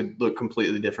roles could look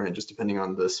completely different just depending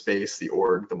on the space, the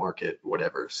org, the market,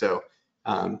 whatever. So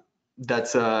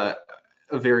that's a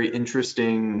very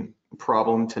interesting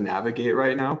problem to navigate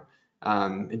right now.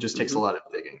 It just takes a lot of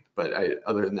digging, but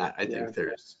other than that, I think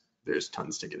there's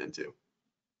tons to get into.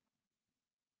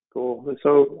 Cool.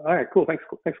 So, all right, cool. Thanks,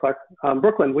 Clark.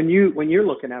 Brooklyne, when you're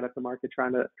looking out at the market,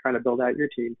 trying to build out your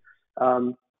team,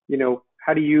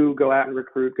 how do you go out and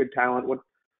recruit good talent? What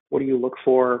do you look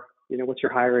for? What's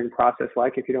your hiring process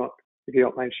like? If you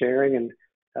don't mind sharing, and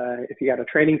if you got a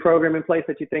training program in place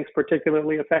that you think is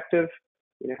particularly effective,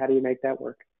 how do you make that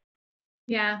work?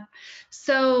 Yeah,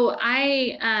 so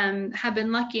I have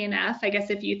been lucky enough, I guess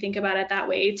if you think about it that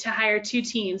way, to hire 2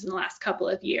 teams in the last couple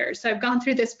of years. So I've gone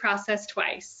through this process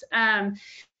twice.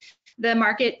 The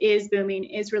market is booming,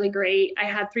 is really great. I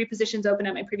had 3 positions open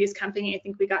at my previous company. I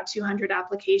think we got 200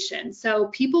 applications. So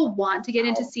people want to get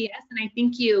into CS, and I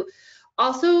think you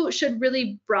also should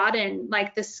really broaden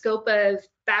like the scope of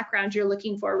background you're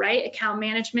looking for, right? Account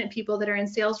management, people that are in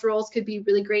sales roles could be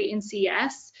really great in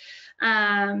CS.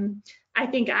 I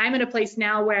think I'm in a place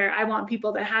now where I want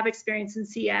people that have experience in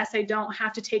CS. I don't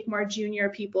have to take more junior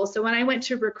people. So when I went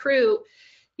to recruit,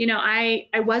 I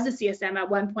was a CSM at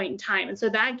one point in time. And so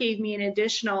that gave me an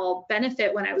additional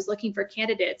benefit when I was looking for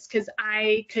candidates, because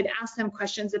I could ask them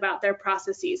questions about their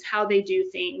processes, how they do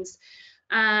things.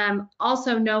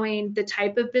 Also knowing the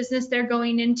type of business they're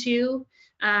going into.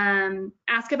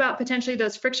 Ask about potentially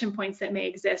those friction points that may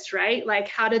exist, right? Like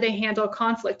how do they handle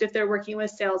conflict if they're working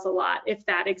with sales a lot, if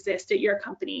that exists at your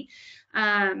company.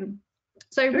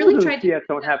 So I really tried to— CS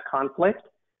don't have conflict?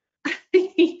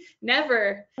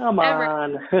 Never. Come ever.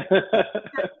 on.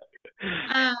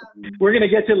 We're going to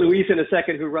get to Luis in a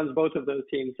second, who runs both of those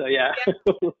teams. So yeah,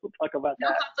 we'll talk about no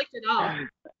that. conflict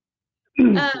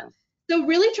at all. So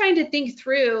really trying to think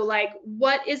through, like,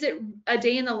 what is it a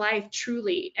day in the life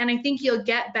truly? And I think you'll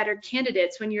get better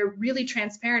candidates when you're really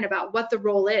transparent about what the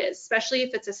role is, especially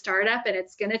if it's a startup and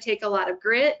it's going to take a lot of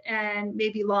grit and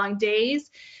maybe long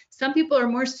days. Some people are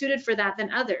more suited for that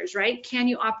than others, right? Can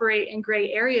you operate in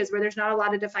gray areas where there's not a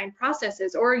lot of defined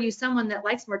processes, or are you someone that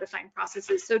likes more defined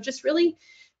processes? So just really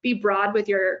be broad with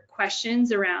your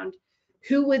questions around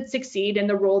who would succeed in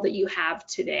the role that you have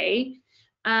today.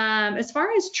 As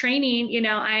far as training, you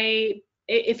know,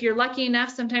 if you're lucky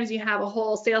enough, sometimes you have a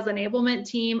whole sales enablement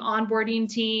team, onboarding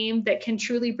team that can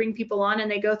truly bring people on, and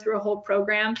they go through a whole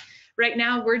program. Right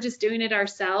now, we're just doing it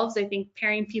ourselves. I think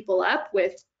pairing people up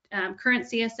with current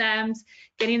CSMs,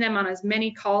 getting them on as many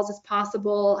calls as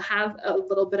possible, have a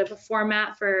little bit of a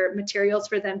format for materials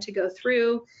for them to go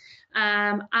through.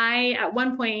 I, at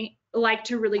one point, like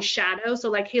to really shadow. So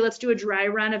like, hey, let's do a dry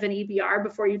run of an EBR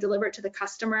before you deliver it to the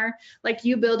customer. Like,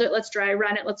 you build it, let's dry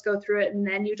run it, let's go through it, and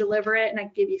then you deliver it, and I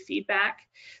can give you feedback.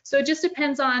 So it just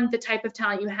depends on the type of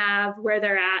talent you have, where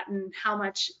they're at, and how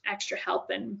much extra help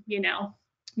and, you know,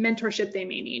 mentorship they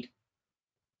may need.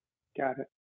 Got it.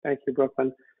 Thank you,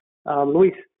 Brooklyne.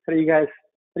 Luis, how do you guys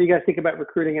think about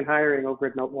recruiting and hiring over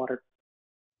at Meltwater?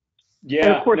 Yeah,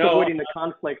 and of course, avoiding the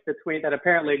conflict that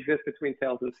apparently exists between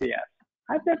sales and CS.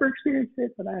 I've never experienced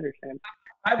it, but I understand.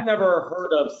 I've never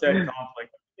heard of said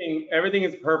conflict. Everything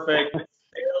is perfect. Sales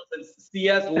and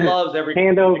CS loves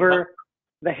everything.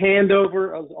 The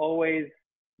handover is always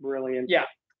brilliant. Yeah.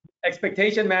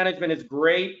 Expectation management is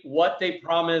great. What they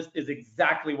promised is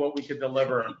exactly what we could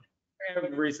deliver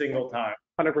every single time.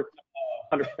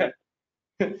 100%.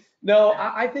 No,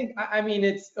 I think, I mean,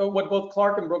 it's what both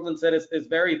Clark and Brooklyne said is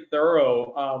very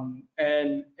thorough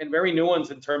and very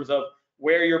nuanced in terms of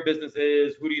where your business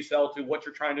is, who do you sell to, what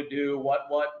you're trying to do, what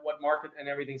market and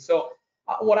everything. So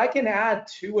what I can add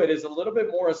to it is a little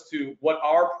bit more as to what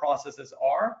our processes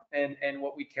are and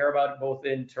what we care about, both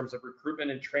in terms of recruitment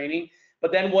and training.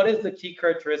 But then what is the key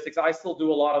characteristics? I still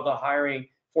do a lot of the hiring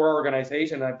for our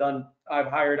organization. I've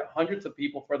hired hundreds of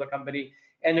people for the company,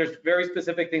 and there's very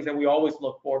specific things that we always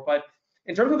look for. But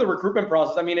in terms of the recruitment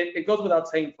process, I mean, it goes without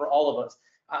saying for all of us.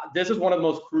 This is one of the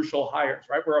most crucial hires,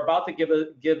 right? We're about to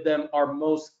give them our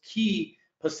most key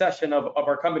possession of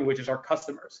our company, which is our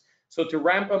customers. So to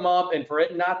ramp them up and for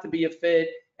it not to be a fit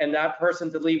and that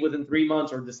person to leave within 3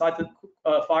 months or decide to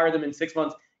fire them in 6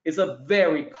 months is a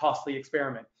very costly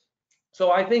experiment.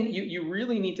 So I think you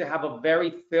really need to have a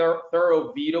very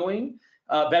thorough vetting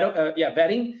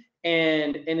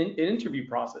and an interview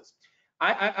process.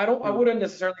 I wouldn't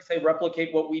necessarily say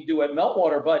replicate what we do at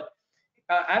Meltwater, but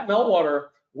at Meltwater,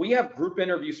 we have group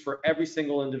interviews for every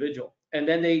single individual, and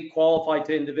then they qualify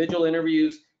to individual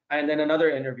interviews and then another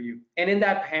interview. And in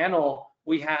that panel,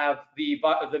 we have the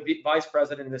vice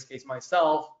president, in this case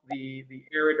myself, the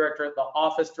area director, the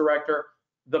office director,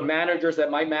 the managers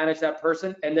that might manage that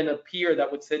person, and then a peer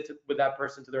that would sit with that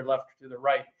person to their left or to their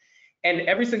right. And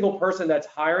every single person that's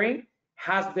hiring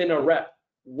has been a rep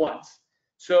once.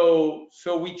 So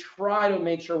we try to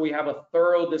make sure we have a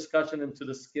thorough discussion into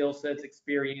the skill sets,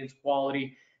 experience,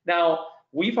 quality. Now,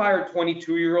 we've hired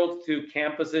 22-year-olds to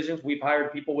camp positions. We've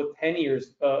hired people with 10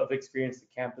 years of experience to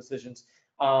camp positions.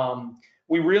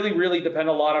 We really depend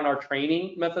a lot on our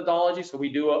training methodology. So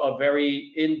we do a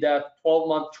very in-depth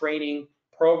 12-month training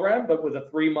program, but with a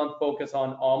 3-month focus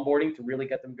on onboarding to really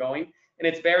get them going. And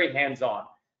it's very hands-on.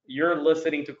 You're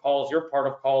listening to calls, you're part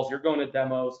of calls, you're going to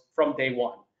demos from day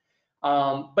one.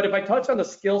 But if I touch on the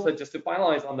skill set, just to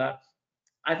finalize on that,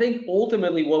 I think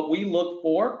ultimately what we look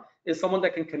for is someone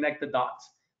that can connect the dots,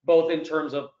 both in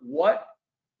terms of what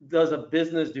does a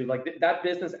business do, like that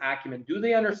business acumen. Do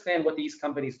they understand what these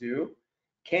companies do?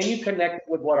 Can you connect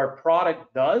with what our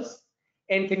product does?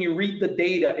 And can you read the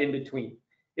data in between?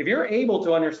 If you're able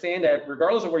to understand that,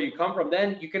 regardless of where you come from,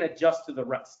 then you can adjust to the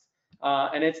rest.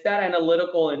 And it's that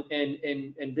analytical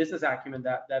and business acumen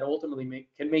that ultimately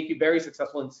can make you very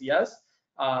successful in CS,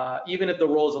 even if the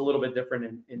role is a little bit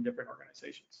different in different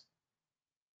organizations.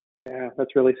 Yeah,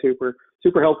 that's really super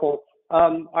helpful.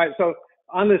 All right, so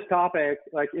on this topic,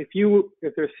 like if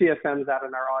there's CSMs out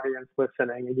in our audience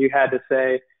listening, and you had to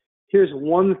say, here's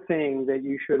one thing that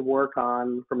you should work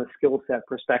on from a skill set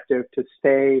perspective to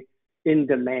stay in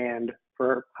demand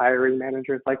for hiring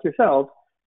managers like yourself,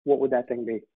 what would that thing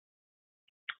be?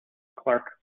 Clark,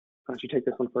 why don't you take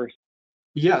this one first?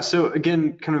 Yeah, so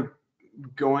again, kind of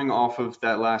going off of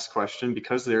that last question,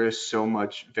 because there is so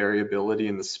much variability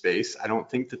in the space, I don't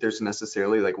think that there's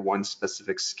necessarily like one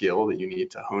specific skill that you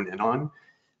need to hone in on.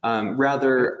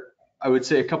 Rather, I would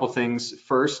say a couple things.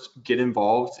 First, get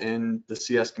involved in the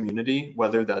CS community,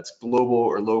 whether that's global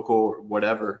or local or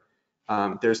whatever.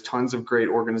 There's tons of great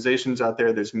organizations out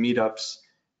there. There's meetups.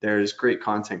 There's great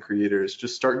content creators.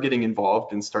 Just start getting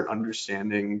involved and start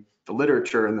understanding the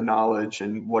literature and the knowledge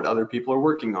and what other people are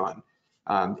working on.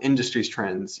 Industry's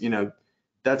trends,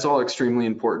 that's all extremely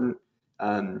important.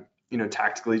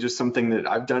 Tactically, just something that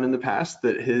I've done in the past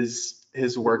that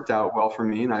has worked out well for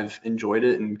me, and I've enjoyed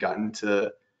it and gotten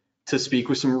to speak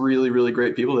with some really, really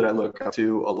great people that I look up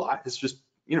to a lot. It's just,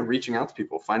 reaching out to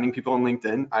people, finding people on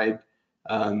LinkedIn. I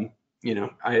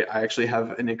actually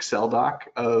have an Excel doc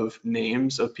of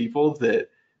names of people that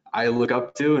I look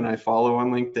up to and I follow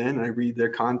on LinkedIn, and I read their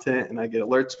content and I get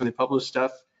alerts when they publish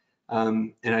stuff.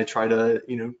 And I try to,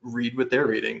 read what they're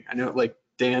reading. I know like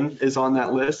Dan is on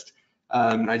that list.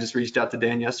 I just reached out to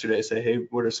Dan yesterday, say, hey,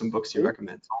 what are some books you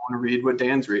recommend? So I want to read what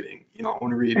Dan's reading. I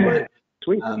want to read what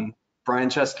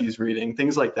Brian Chesky's reading,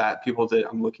 things like that, people that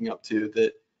I'm looking up to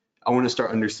that I want to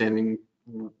start understanding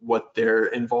what they're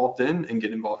involved in and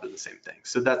get involved in the same thing.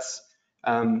 So that's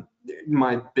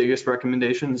my biggest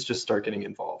recommendation, is just start getting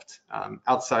involved.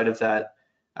 Outside of that,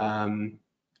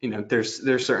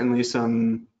 there's certainly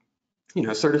some,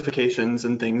 certifications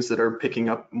and things that are picking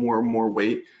up more and more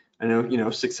weight. I know,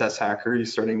 Success Hacker, you're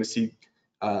starting to see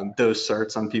those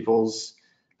certs on people's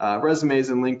resumes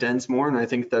and LinkedIn's more, and I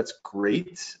think that's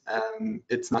great.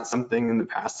 It's not something in the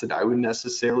past that I would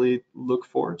necessarily look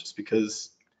for, just because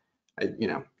I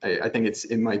think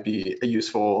it might be a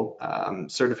useful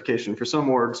certification for some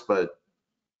orgs, but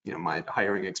my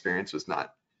hiring experience was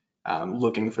not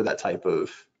looking for that type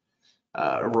of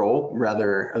role.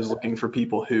 Rather, I was looking for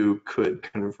people who could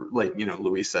kind of, like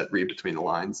Luis said, read between the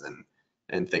lines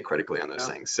and think critically on those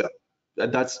things. So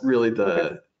that's really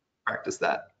the practice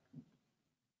that.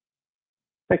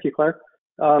 Thank you, Clark.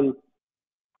 Brooklyne,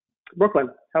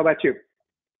 how about you?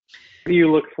 What do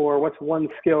you look for? What's one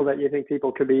skill that you think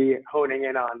people could be honing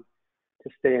in on to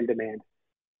stay in demand?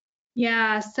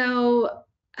 Yeah, so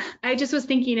I just was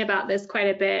thinking about this quite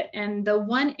a bit, and the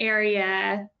one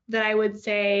area that I would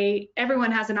say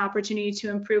everyone has an opportunity to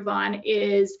improve on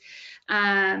is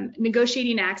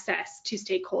negotiating access to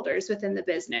stakeholders within the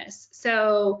business.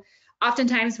 So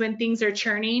oftentimes when things are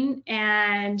churning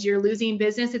and you're losing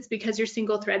business, it's because you're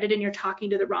single-threaded and you're talking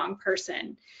to the wrong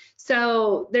person.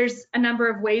 So there's a number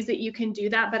of ways that you can do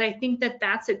that, but I think that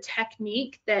that's a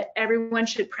technique that everyone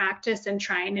should practice and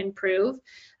try and improve.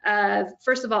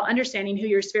 First of all, understanding who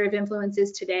your sphere of influence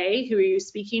is today, who are you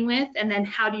speaking with, and then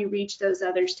how do you reach those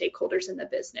other stakeholders in the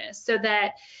business, so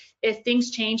that if things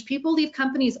change, people leave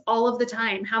companies all of the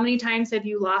time. How many times have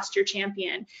you lost your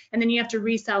champion and then you have to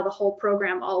resell the whole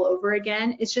program all over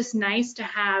again? It's just nice to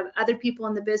have other people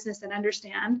in the business that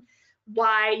understand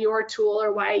why your tool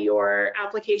or why your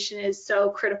application is so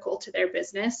critical to their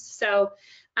business. So,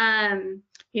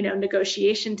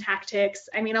 negotiation tactics.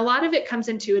 I mean, a lot of it comes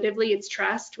intuitively. It's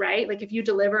trust, right? Like if you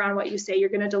deliver on what you say you're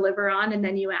going to deliver on, and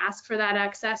then you ask for that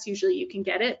access, usually you can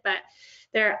get it. But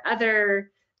there are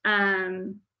other,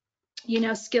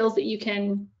 skills that you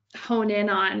can hone in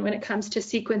on when it comes to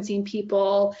sequencing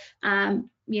people.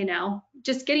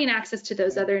 Just getting access to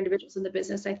those other individuals in the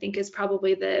business, I think, is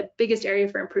probably the biggest area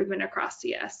for improvement across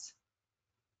CS.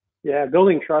 Yeah,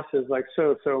 building trust is like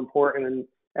so important.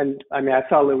 And I mean, I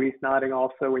saw Luis nodding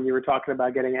also when you were talking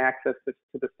about getting access to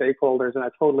the stakeholders, and I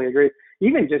totally agree.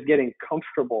 Even just getting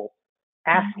comfortable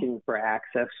asking for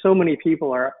access. So many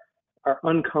people are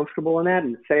uncomfortable in that,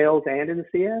 in sales and in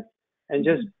CS, and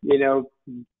just,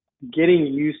 getting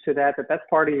used to that's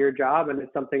part of your job, and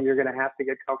it's something you're going to have to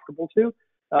get comfortable to.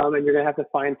 And you're going to have to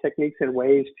find techniques and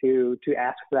ways to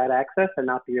ask for that access and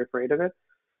not be afraid of it.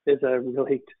 Is a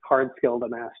really hard skill to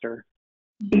master.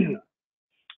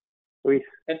 Luis,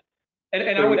 and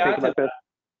I would add to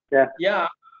that. Yeah,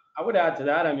 I would add to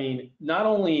that. I mean, not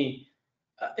only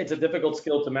it's a difficult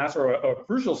skill to master, or a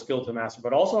crucial skill to master,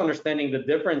 but also understanding the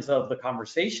difference of the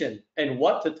conversation and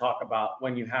what to talk about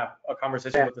when you have a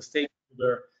conversation with a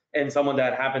stakeholder and someone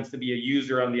that happens to be a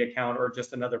user on the account or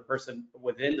just another person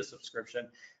within the subscription.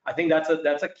 I think that's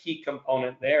a key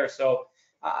component there. So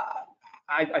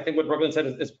I think what Brooklyne said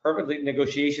is perfectly.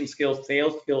 Negotiation skills,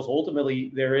 sales skills.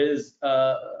 Ultimately, there is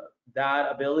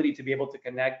that ability to be able to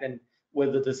connect and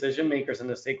with the decision makers and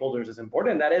the stakeholders is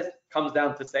important. That comes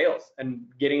down to sales and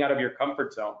getting out of your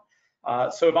comfort zone.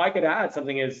 So if I could add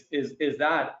something is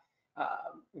that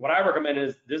what I recommend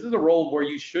is this is a role where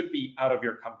you should be out of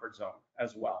your comfort zone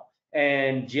as well,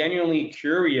 and genuinely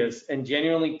curious and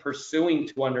genuinely pursuing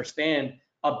to understand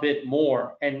a bit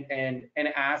more and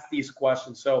ask these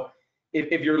questions. So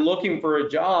if you're looking for a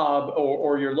job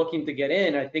or you're looking to get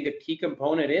in, I think a key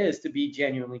component is to be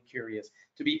genuinely curious,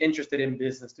 to be interested in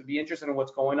business, to be interested in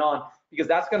what's going on, because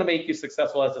that's going to make you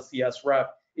successful as a CS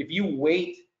rep. If you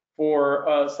wait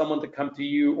for someone to come to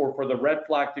you, or for the red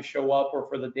flag to show up, or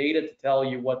for the data to tell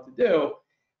you what to do,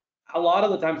 a lot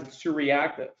of the times it's too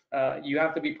reactive. You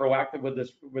have to be proactive with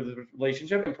this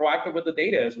relationship, and proactive with the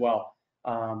data as well.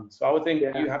 So I would think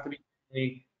you have to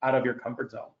be out of your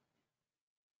comfort zone.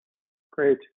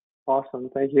 Great. Awesome.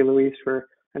 Thank you, Luis,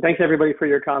 and thanks everybody for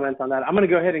your comments on that. I'm going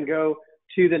to go ahead and go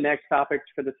to the next topic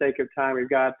for the sake of time. We've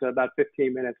got about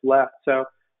 15 minutes left. So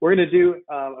we're going to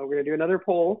do another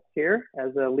poll here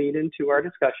as a lead into our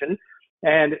discussion.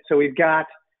 And so we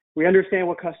understand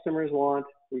what customers want.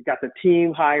 We've got the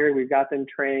team hired. We've got them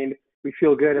trained. We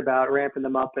feel good about ramping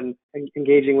them up and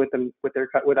engaging with them,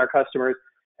 with our customers.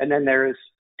 And then there's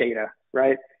data,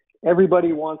 right?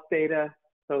 Everybody wants data.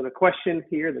 So the question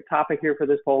here, the topic here for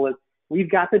this poll is,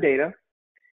 we've got the data,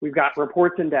 we've got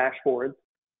reports and dashboards,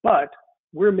 but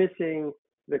we're missing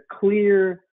the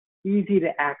clear, easy to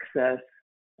access,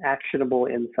 actionable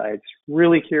insights.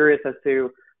 Really curious as to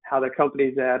how the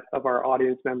companies of our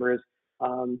audience members,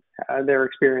 their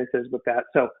experiences with that.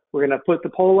 So we're going to put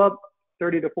the poll up,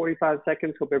 30 to 45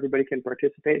 seconds. Hope everybody can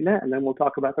participate in that, and then we'll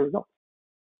talk about the results.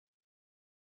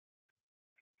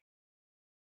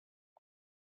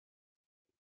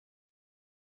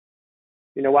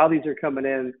 While these are coming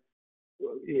in,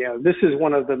 this is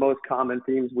one of the most common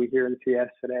themes we hear in CS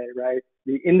today, right?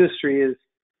 The industry is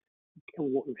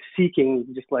seeking,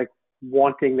 just like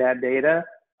wanting that data.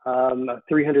 A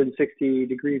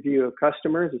 360-degree view of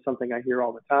customers is something I hear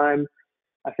all the time.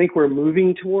 I think we're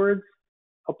moving towards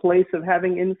a place of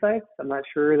having insights. I'm not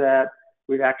sure that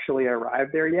we've actually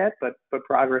arrived there yet, but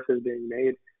progress is being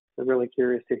made. I'm really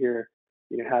curious to hear,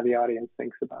 how the audience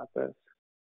thinks about this.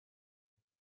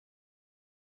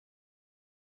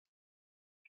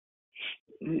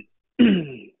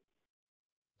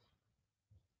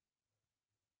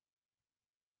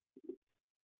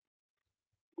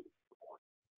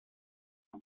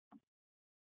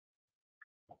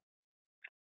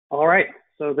 All right,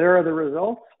 so there are the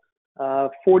results.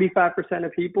 45%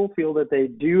 of people feel that they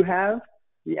do have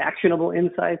the actionable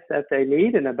insights that they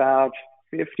need, and about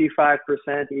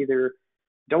 55% either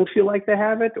don't feel like they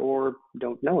have it or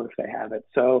don't know if they have it.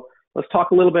 So let's talk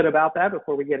a little bit about that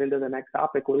before we get into the next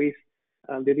topic. Luis,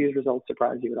 did these results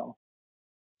surprise you at all?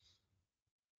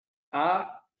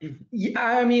 Yeah,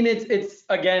 I mean, it's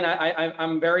again,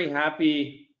 I'm very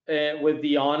happy with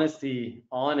the honesty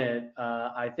on it.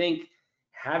 I think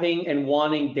having and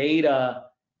wanting data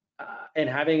and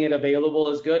having it available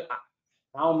is good.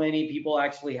 How many people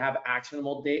actually have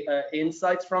actionable data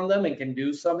insights from them and can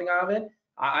do something out of it?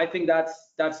 I think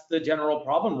that's the general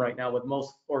problem right now with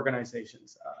most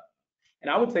organizations. And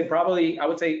I would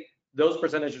say those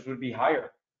percentages would be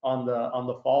higher on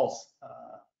the false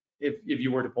if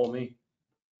you were to poll me.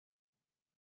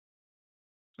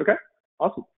 Okay,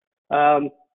 awesome.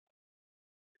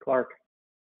 Clark,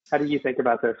 how do you think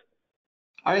about this?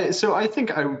 So I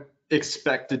think I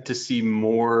expected to see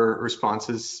more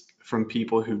responses from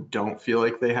people who don't feel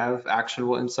like they have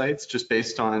actionable insights, just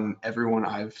based on everyone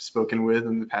I've spoken with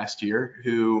in the past year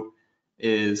who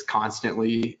is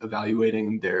constantly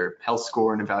evaluating their health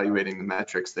score and evaluating the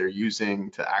metrics they're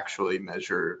using to actually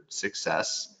measure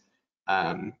success.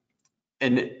 And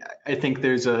I think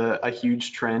there's a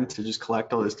huge trend to just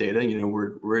collect all this data.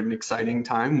 We're at an exciting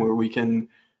time where we can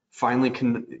finally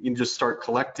just start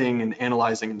collecting and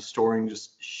analyzing and storing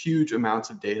just huge amounts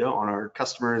of data on our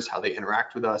customers, how they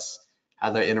interact with us,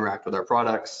 how they interact with our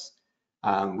products.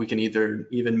 We can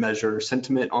even measure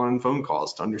sentiment on phone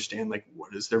calls to understand, like,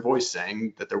 what is their voice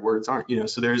saying that their words aren't.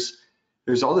 So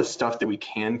there's all this stuff that we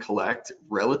can collect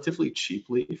relatively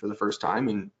cheaply for the first time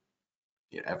in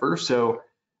ever. So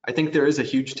I think there is a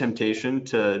huge temptation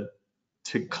to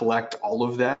collect all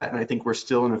of that, and I think we're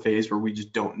still in a phase where we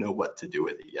just don't know what to do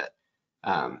with it yet.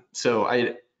 So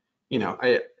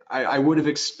I would have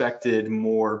expected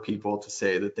more people to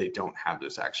say that they don't have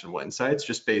those actionable insights,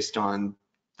 just based on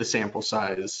the sample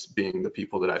size being the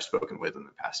people that I've spoken with in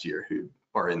the past year who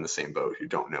are in the same boat, who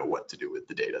don't know what to do with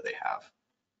the data they have.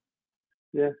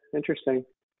 Yeah, interesting.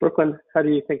 Brooklyne, how do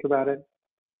you think about it?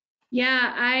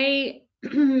 Yeah,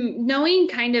 knowing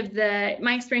kind of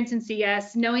my experience in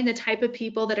CS, knowing the type of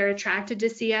people that are attracted to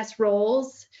CS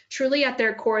roles, truly at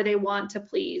their core, they want to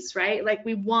please, right? Like,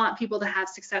 we want people to have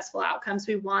successful outcomes.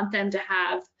 We want them to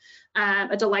have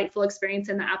a delightful experience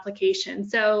in the application.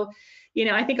 So You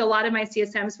know, I think a lot of my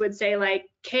CSMs would say like,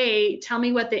 "Kay, tell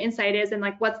me what the insight is and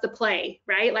like what's the play,"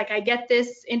 right? Like I get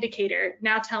this indicator,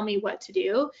 now tell me what to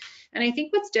do. And I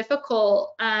think what's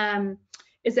difficult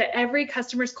is that every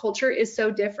customer's culture is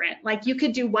so different. Like you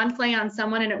could do one play on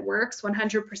someone and it works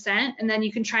 100%, and then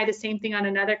you can try the same thing on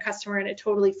another customer and it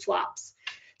totally flops.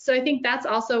 So I think that's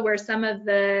also where some of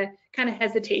the kind of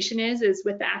hesitation is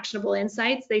with the actionable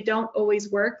insights. They don't always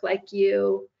work like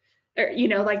you, or you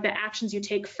know, like the actions you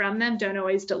take from them don't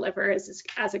always deliver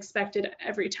as expected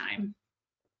every time.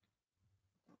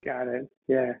 Got it.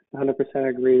 Yeah, 100%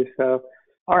 agree. So,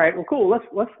 all right, well, cool.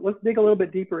 Let's dig a little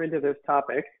bit deeper into this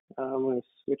topic. I'm going to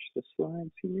switch the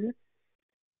slides here.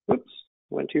 Oops,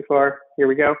 went too far. Here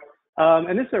we go.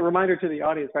 And this is a reminder to the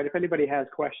audience, right? If anybody has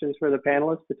questions for the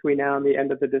panelists between now and the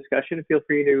end of the discussion, feel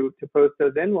free to post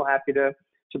those in. We're happy to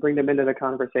bring them into the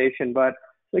conversation. But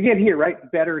again, here,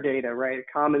 right, better data, right?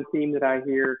 A common theme that I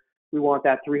hear, we want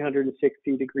that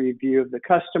 360-degree view of the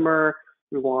customer.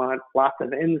 We want lots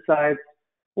of insights.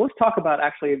 Let's talk about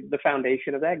actually the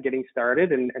foundation of that, getting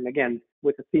started. And again,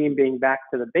 with the theme being back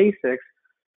to the basics,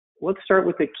 let's start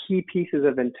with the key pieces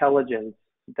of intelligence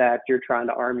that you're trying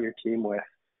to arm your team with.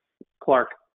 Clark,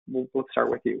 let's start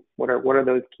with you. What are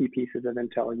those key pieces of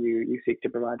intel you seek to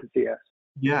provide to CS?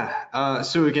 Yeah.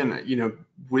 So again, you know,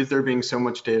 with there being so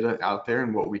much data out there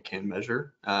and what we can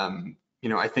measure, you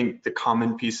know, I think the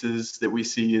common pieces that we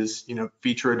see is, you know,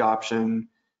 feature adoption,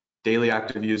 daily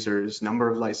active users, number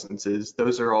of licenses.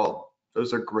 Those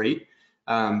are great.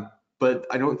 But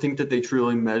I don't think that they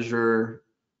truly measure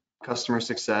customer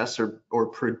success or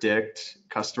predict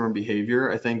customer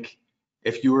behavior. I think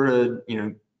if you were to, you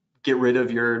know, get rid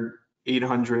of your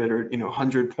 800 or, you know,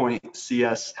 100-point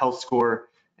CS health score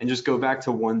and just go back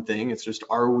to one thing, it's just,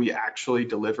 are we actually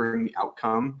delivering the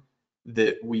outcome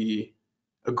that we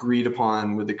agreed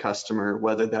upon with the customer,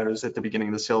 whether that was at the beginning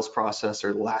of the sales process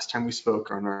or the last time we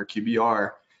spoke on our QBR?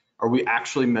 Are we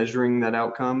actually measuring that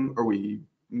outcome? Are we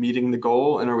meeting the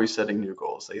goal, and are we setting new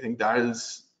goals? I think that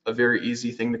is a very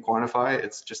easy thing to quantify.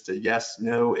 It's just a yes,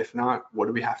 no. If not, what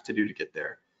do we have to do to get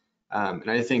there?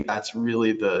 And I think that's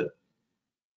really the,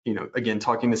 you know, again,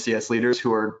 talking to CS leaders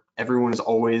everyone is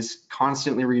always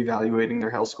constantly reevaluating their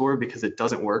health score because it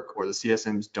doesn't work, or the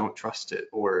CSMs don't trust it,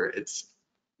 or it's,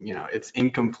 you know, it's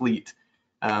incomplete.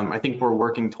 I think we're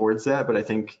working towards that, but I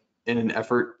think in an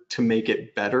effort to make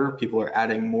it better, people are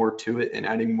adding more to it and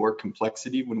adding more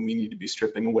complexity when we need to be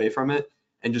stripping away from it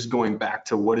and just going back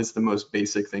to what is the most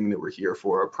basic thing that we're here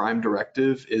for. Our prime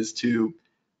directive is to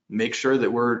make sure that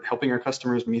we're helping our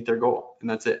customers meet their goal, and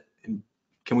that's it. And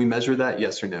can we measure that?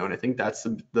 Yes or no? And I think that's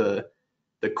the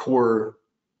core,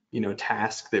 you know,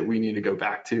 task that we need to go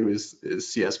back to is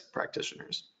CS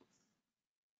practitioners.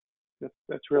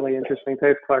 That's really interesting.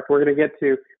 Thanks, Clark. We're going to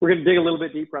dig a little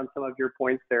bit deeper on some of your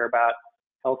points there about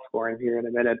health scoring here in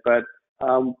a minute. But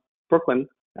Brooklyne,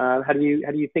 how do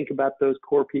you think about those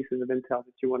core pieces of intel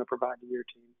that you want to provide to your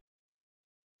team?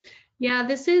 Yeah,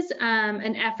 this is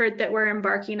an effort that we're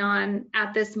embarking on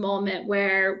at this moment,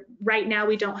 where right now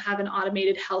we don't have an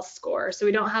automated health score. So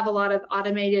we don't have a lot of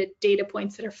automated data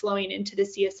points that are flowing into the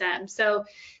CSM. So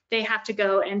they have to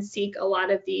go and seek a lot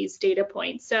of these data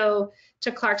points. So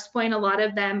to Clark's point, a lot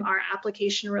of them are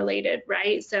application related,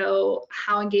 right? So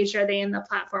how engaged are they in the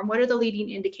platform? What are the leading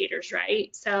indicators,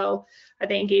 right? So are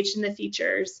they engaged in the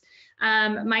features?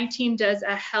 My team does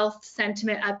a health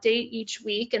sentiment update each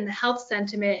week, and the health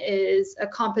sentiment is a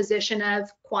composition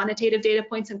of quantitative data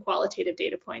points and qualitative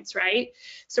data points, right?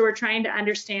 So we're trying to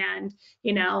understand,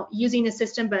 you know, using the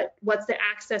system, but what's the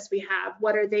access we have?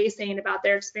 What are they saying about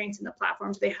their experience in the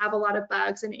platforms? They have a lot of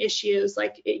bugs and issues.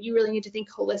 Like you really need to think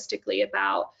holistically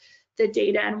about the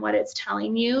data and what it's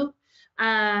telling you.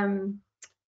 Yeah,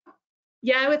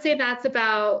 I would say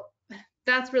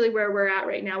that's really where we're at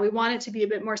right now. We want it to be a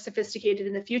bit more sophisticated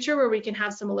in the future, where we can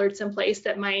have some alerts in place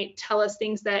that might tell us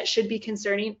things that should be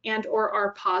concerning and or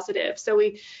are positive. So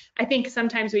I think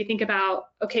sometimes we think about,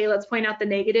 okay, let's point out the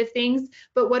negative things,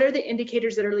 but what are the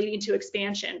indicators that are leading to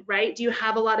expansion, right? Do you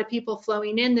have a lot of people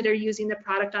flowing in that are using the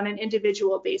product on an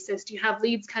individual basis? Do you have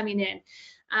leads coming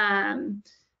in?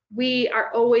 We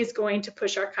are always going to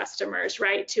push our customers,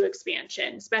 right, to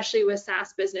expansion, especially with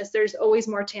SaaS business. There's always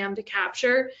more TAM to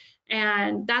capture.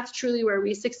 And that's truly where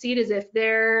we succeed, is if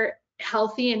they're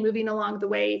healthy and moving along the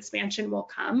way, expansion will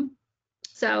come.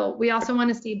 So we also want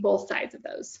to see both sides of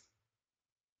those.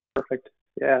 Perfect.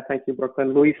 Yeah, thank you,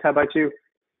 Brooklyne. Luis, how about you?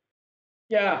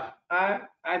 Yeah, I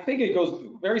think it goes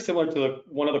very similar to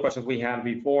one of the questions we had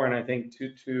before, and I think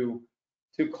to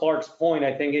Clark's point,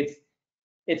 I think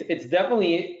it's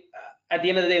definitely, at the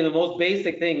end of the day, the most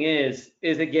basic thing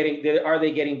are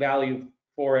they getting value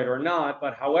for it or not.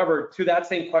 But however, to that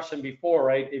same question before,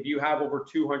 right? If you have over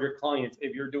 200 clients,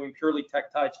 if you're doing purely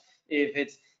tech touch,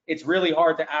 if it's really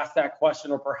hard to ask that question,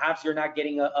 or perhaps you're not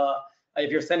getting if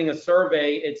you're sending a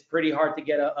survey, it's pretty hard to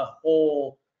get a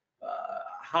whole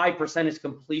high percentage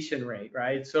completion rate,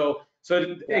 right? So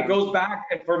it goes back,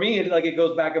 and for me, it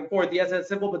goes back and forth. Yes, it's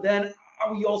simple, but then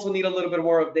we also need a little bit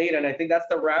more of data, and I think that's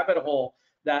the rabbit hole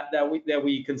that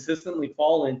we consistently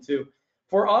fall into.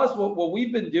 For us, what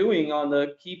we've been doing on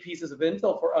the key pieces of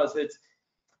intel for us,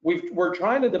 we're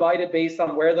trying to divide it based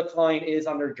on where the client is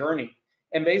on their journey,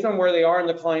 and based on where they are in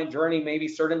the client journey, maybe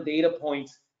certain data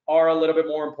points are a little bit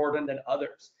more important than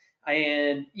others.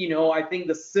 And I think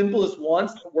the simplest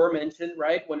ones were mentioned,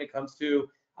 right, when it comes to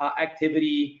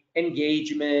activity,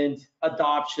 engagement,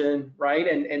 adoption, right?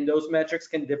 And those metrics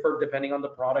can differ depending on the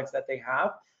products that they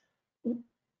have.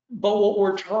 But what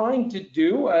we're trying to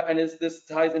do, and as this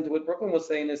ties into what Brooklyne was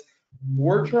saying, is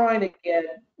we're trying to get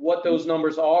what those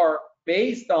numbers are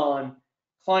based on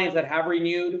clients that have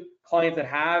renewed, clients that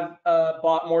have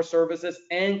bought more services,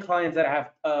 and clients that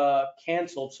have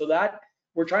canceled. So that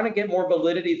we're trying to get more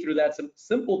validity through that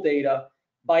simple data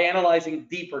by analyzing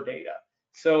deeper data.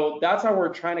 So that's how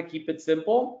we're trying to keep it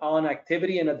simple on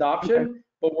activity and adoption,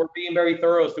 but we're being very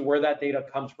thorough as to where that data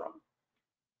comes from.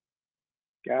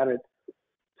 Got it.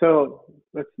 So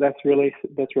that's really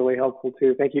helpful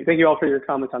too. Thank you all for your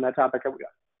comments on that topic.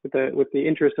 With the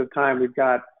interest of time, we've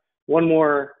got one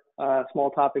more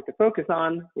small topic to focus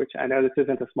on, which I know this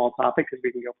isn't a small topic because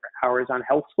we can go for hours on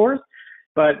health scores.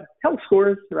 But health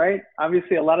scores, right?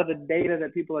 Obviously, a lot of the data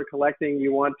that people are collecting,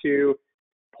 you want to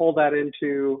pull that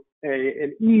into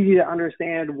an easy to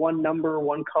understand one number,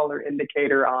 one color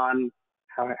indicator on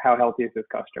how healthy is this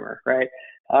customer, right?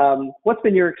 What's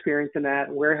been your experience in that?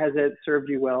 Where has it served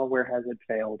you well? Where has it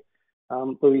failed?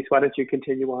 Luis, why don't you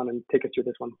continue on and take us through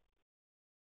this one?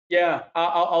 Yeah,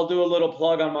 I'll do a little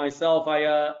plug on myself.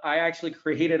 I actually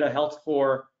created a health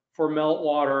score for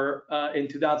Meltwater in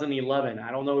 2011. I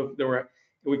don't know if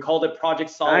we called it Project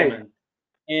Solomon. Nice.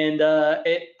 And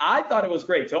I thought it was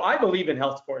great. So I believe in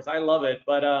health scores. I love it.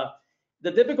 But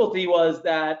the difficulty was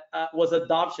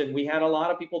adoption. We had a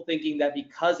lot of people thinking that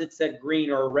because it said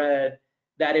green or red,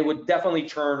 that it would definitely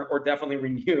churn or definitely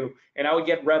renew. And I would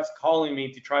get reps calling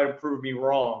me to try to prove me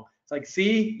wrong. It's like,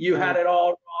 see, you had it all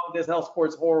wrong. This health score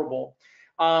is horrible.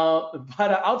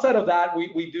 But outside of that,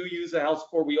 we do use a health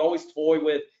score. We always toy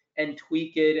with and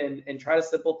tweak it and try to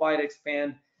simplify it,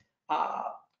 expand.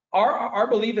 Our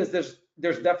belief is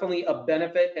there's definitely a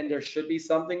benefit and there should be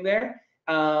something there.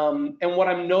 And what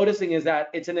I'm noticing is that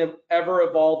it's an ever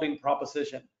evolving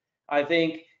proposition. I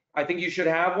think you should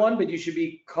have one, but you should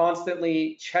be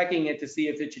constantly checking it to see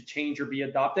if it should change or be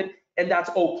adopted, and that's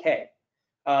okay.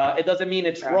 It doesn't mean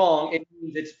it's wrong. It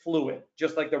means it's fluid,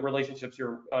 just like the relationships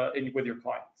you're in with your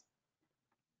clients.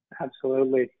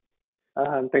 Absolutely.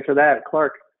 Thanks for that,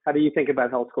 Clark. How do you think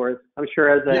about health scores? I'm sure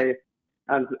as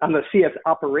on the CS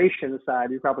operations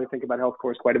side, you probably think about health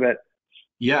scores quite a bit.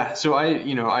 Yeah, so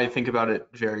I think about it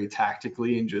very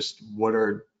tactically and just what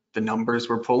are the numbers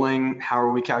we're pulling, how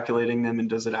are we calculating them, and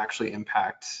does it actually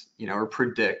impact, or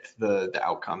predict the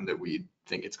outcome that we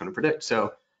think it's going to predict.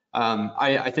 So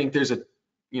I think there's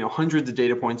hundreds of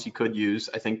data points you could use.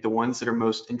 I think the ones that are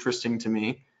most interesting to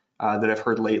me that I've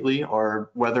heard lately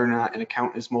are whether or not an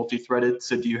account is multi-threaded.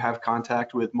 So do you have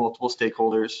contact with multiple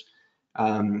stakeholders?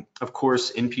 Of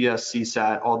course, NPS,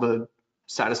 CSAT, all the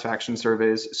satisfaction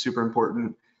surveys, super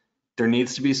important. There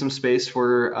needs to be some space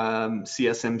for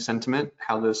CSM sentiment.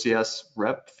 How the CS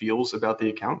rep feels about the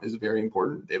account is very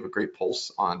important. They have a great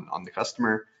pulse on the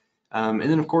customer. And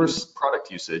then of course,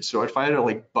 product usage. So if I had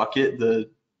to bucket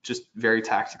just very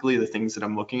tactically the things that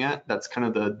I'm looking at, that's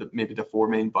kind of maybe the four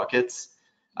main buckets.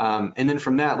 And then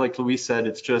from that, like Luis said,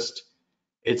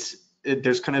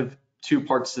 there's kind of two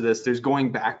parts to this. There's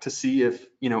going back to see if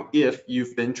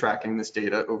you've been tracking this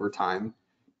data over time,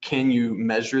 can you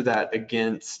measure that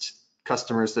against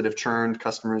customers that have churned,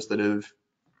 customers that have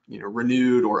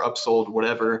renewed or upsold,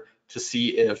 whatever, to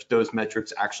see if those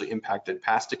metrics actually impacted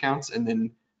past accounts, and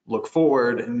then look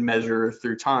forward and measure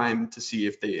through time to see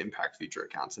if they impact future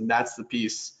accounts. And that's the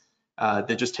piece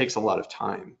that just takes a lot of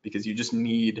time, because you just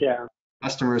need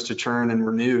customers to churn and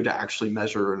renew to actually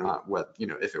measure or not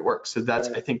if it works. So that's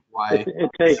I think why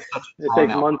it takes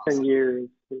months and years.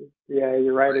 Yeah,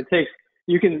 you're right. It takes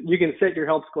you can set your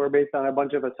health score based on a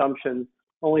bunch of assumptions,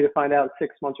 only to find out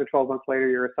 6 months or 12 months later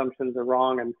your assumptions are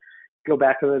wrong, and go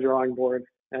back to the drawing board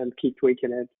and keep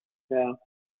tweaking it. Yeah.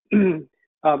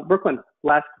 Brooklyne,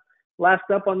 last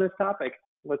up on this topic.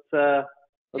 Let's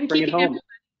bring it home.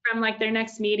 From their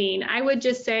next meeting, I would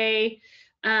just say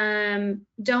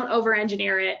don't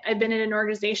over-engineer it. I've been in an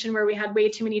organization where we had way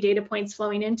too many data points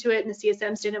flowing into it and the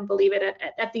CSMs didn't believe it.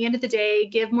 At the end of the day,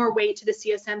 give more weight to the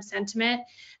CSM sentiment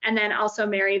and then also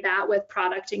marry that with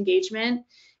product engagement.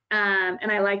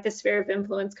 And I like the sphere of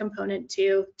influence component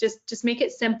too. Just make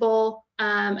it simple.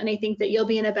 And I think that you'll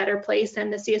be in a better place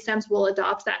and the CSMs will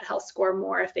adopt that health score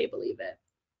more if they believe it.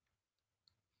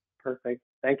 Perfect.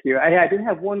 Thank you. I did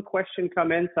have one question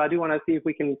come in, so I do want to see if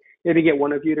we can maybe get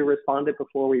one of you to respond it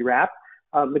before we wrap.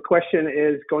 The question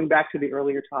is, going back to the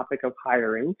earlier topic of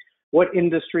hiring, what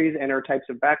industries and or types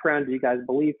of background do you guys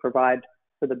believe provide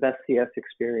for the best CS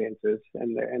experiences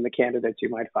and the candidates you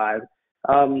might find?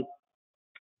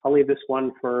 I'll leave this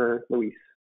one for Luis.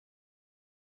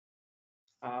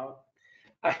 All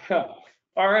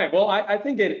right. Well, I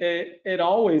think it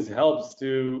always helps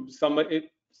to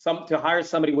hire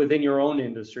somebody within your own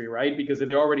industry, right? Because if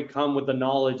they already come with the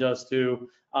knowledge as to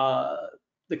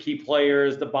the key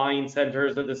players, the buying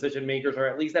centers, the decision makers, or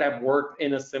at least that have worked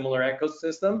in a similar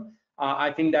ecosystem, I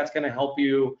think that's going to help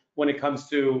you when it comes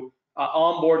to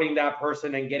onboarding that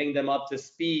person and getting them up to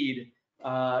speed.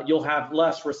 You'll have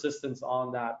less resistance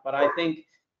on that. But I think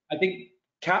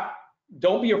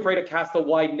don't be afraid to cast a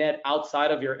wide net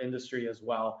outside of your industry as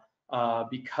well,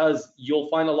 because you'll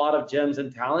find a lot of gems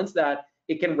and talents that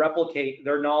it can replicate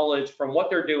their knowledge from what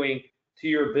they're doing to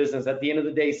your business. At the end of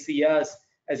the day, CS,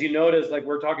 as you notice, like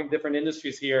we're talking different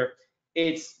industries here,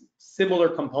 it's similar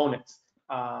components.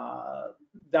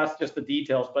 That's just the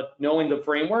details, but knowing the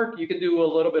framework, you can do a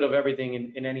little bit of everything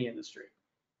in any industry.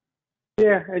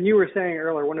 Yeah, and you were saying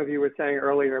earlier, one of you were saying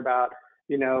earlier about,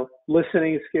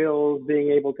 listening skills,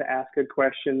 being able to ask good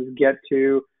questions, get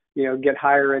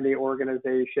higher in the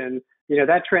organization.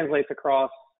 That translates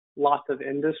across lots of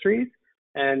industries.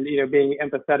 And being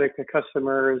empathetic to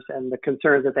customers and the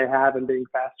concerns that they have and being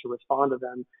fast to respond to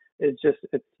them,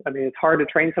 it's hard to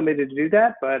train somebody to do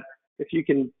that, but if you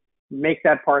can make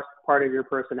that part of your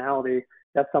personality,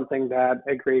 that's something that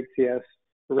a great CS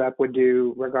rep would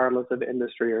do regardless of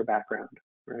industry or background,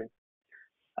 right?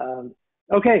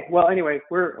 Okay, well, anyway,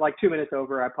 we're like 2 minutes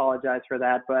over. I apologize for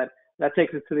that, but that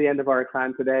takes us to the end of our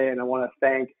time today, and I want to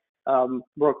thank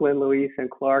Brooklyne, Luis, and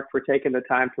Clark for taking the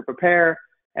time to prepare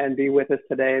and be with us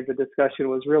today. The discussion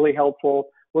was really helpful.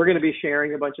 We're going to be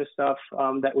sharing a bunch of stuff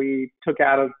that we took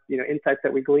out of, insights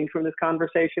that we gleaned from this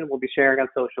conversation. We'll be sharing on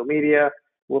social media.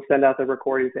 We'll send out the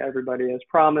recordings to everybody as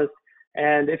promised.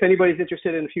 And if anybody's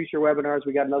interested in future webinars,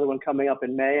 we got another one coming up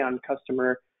in May on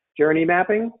customer journey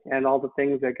mapping and all the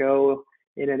things that go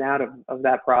in and out of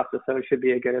that process. So it should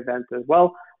be a good event as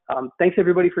well. Thanks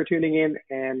everybody for tuning in,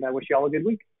 and I wish you all a good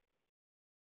week.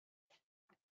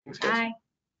 Thanks, guys. Bye.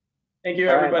 Thank you,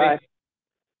 everybody. All right, bye.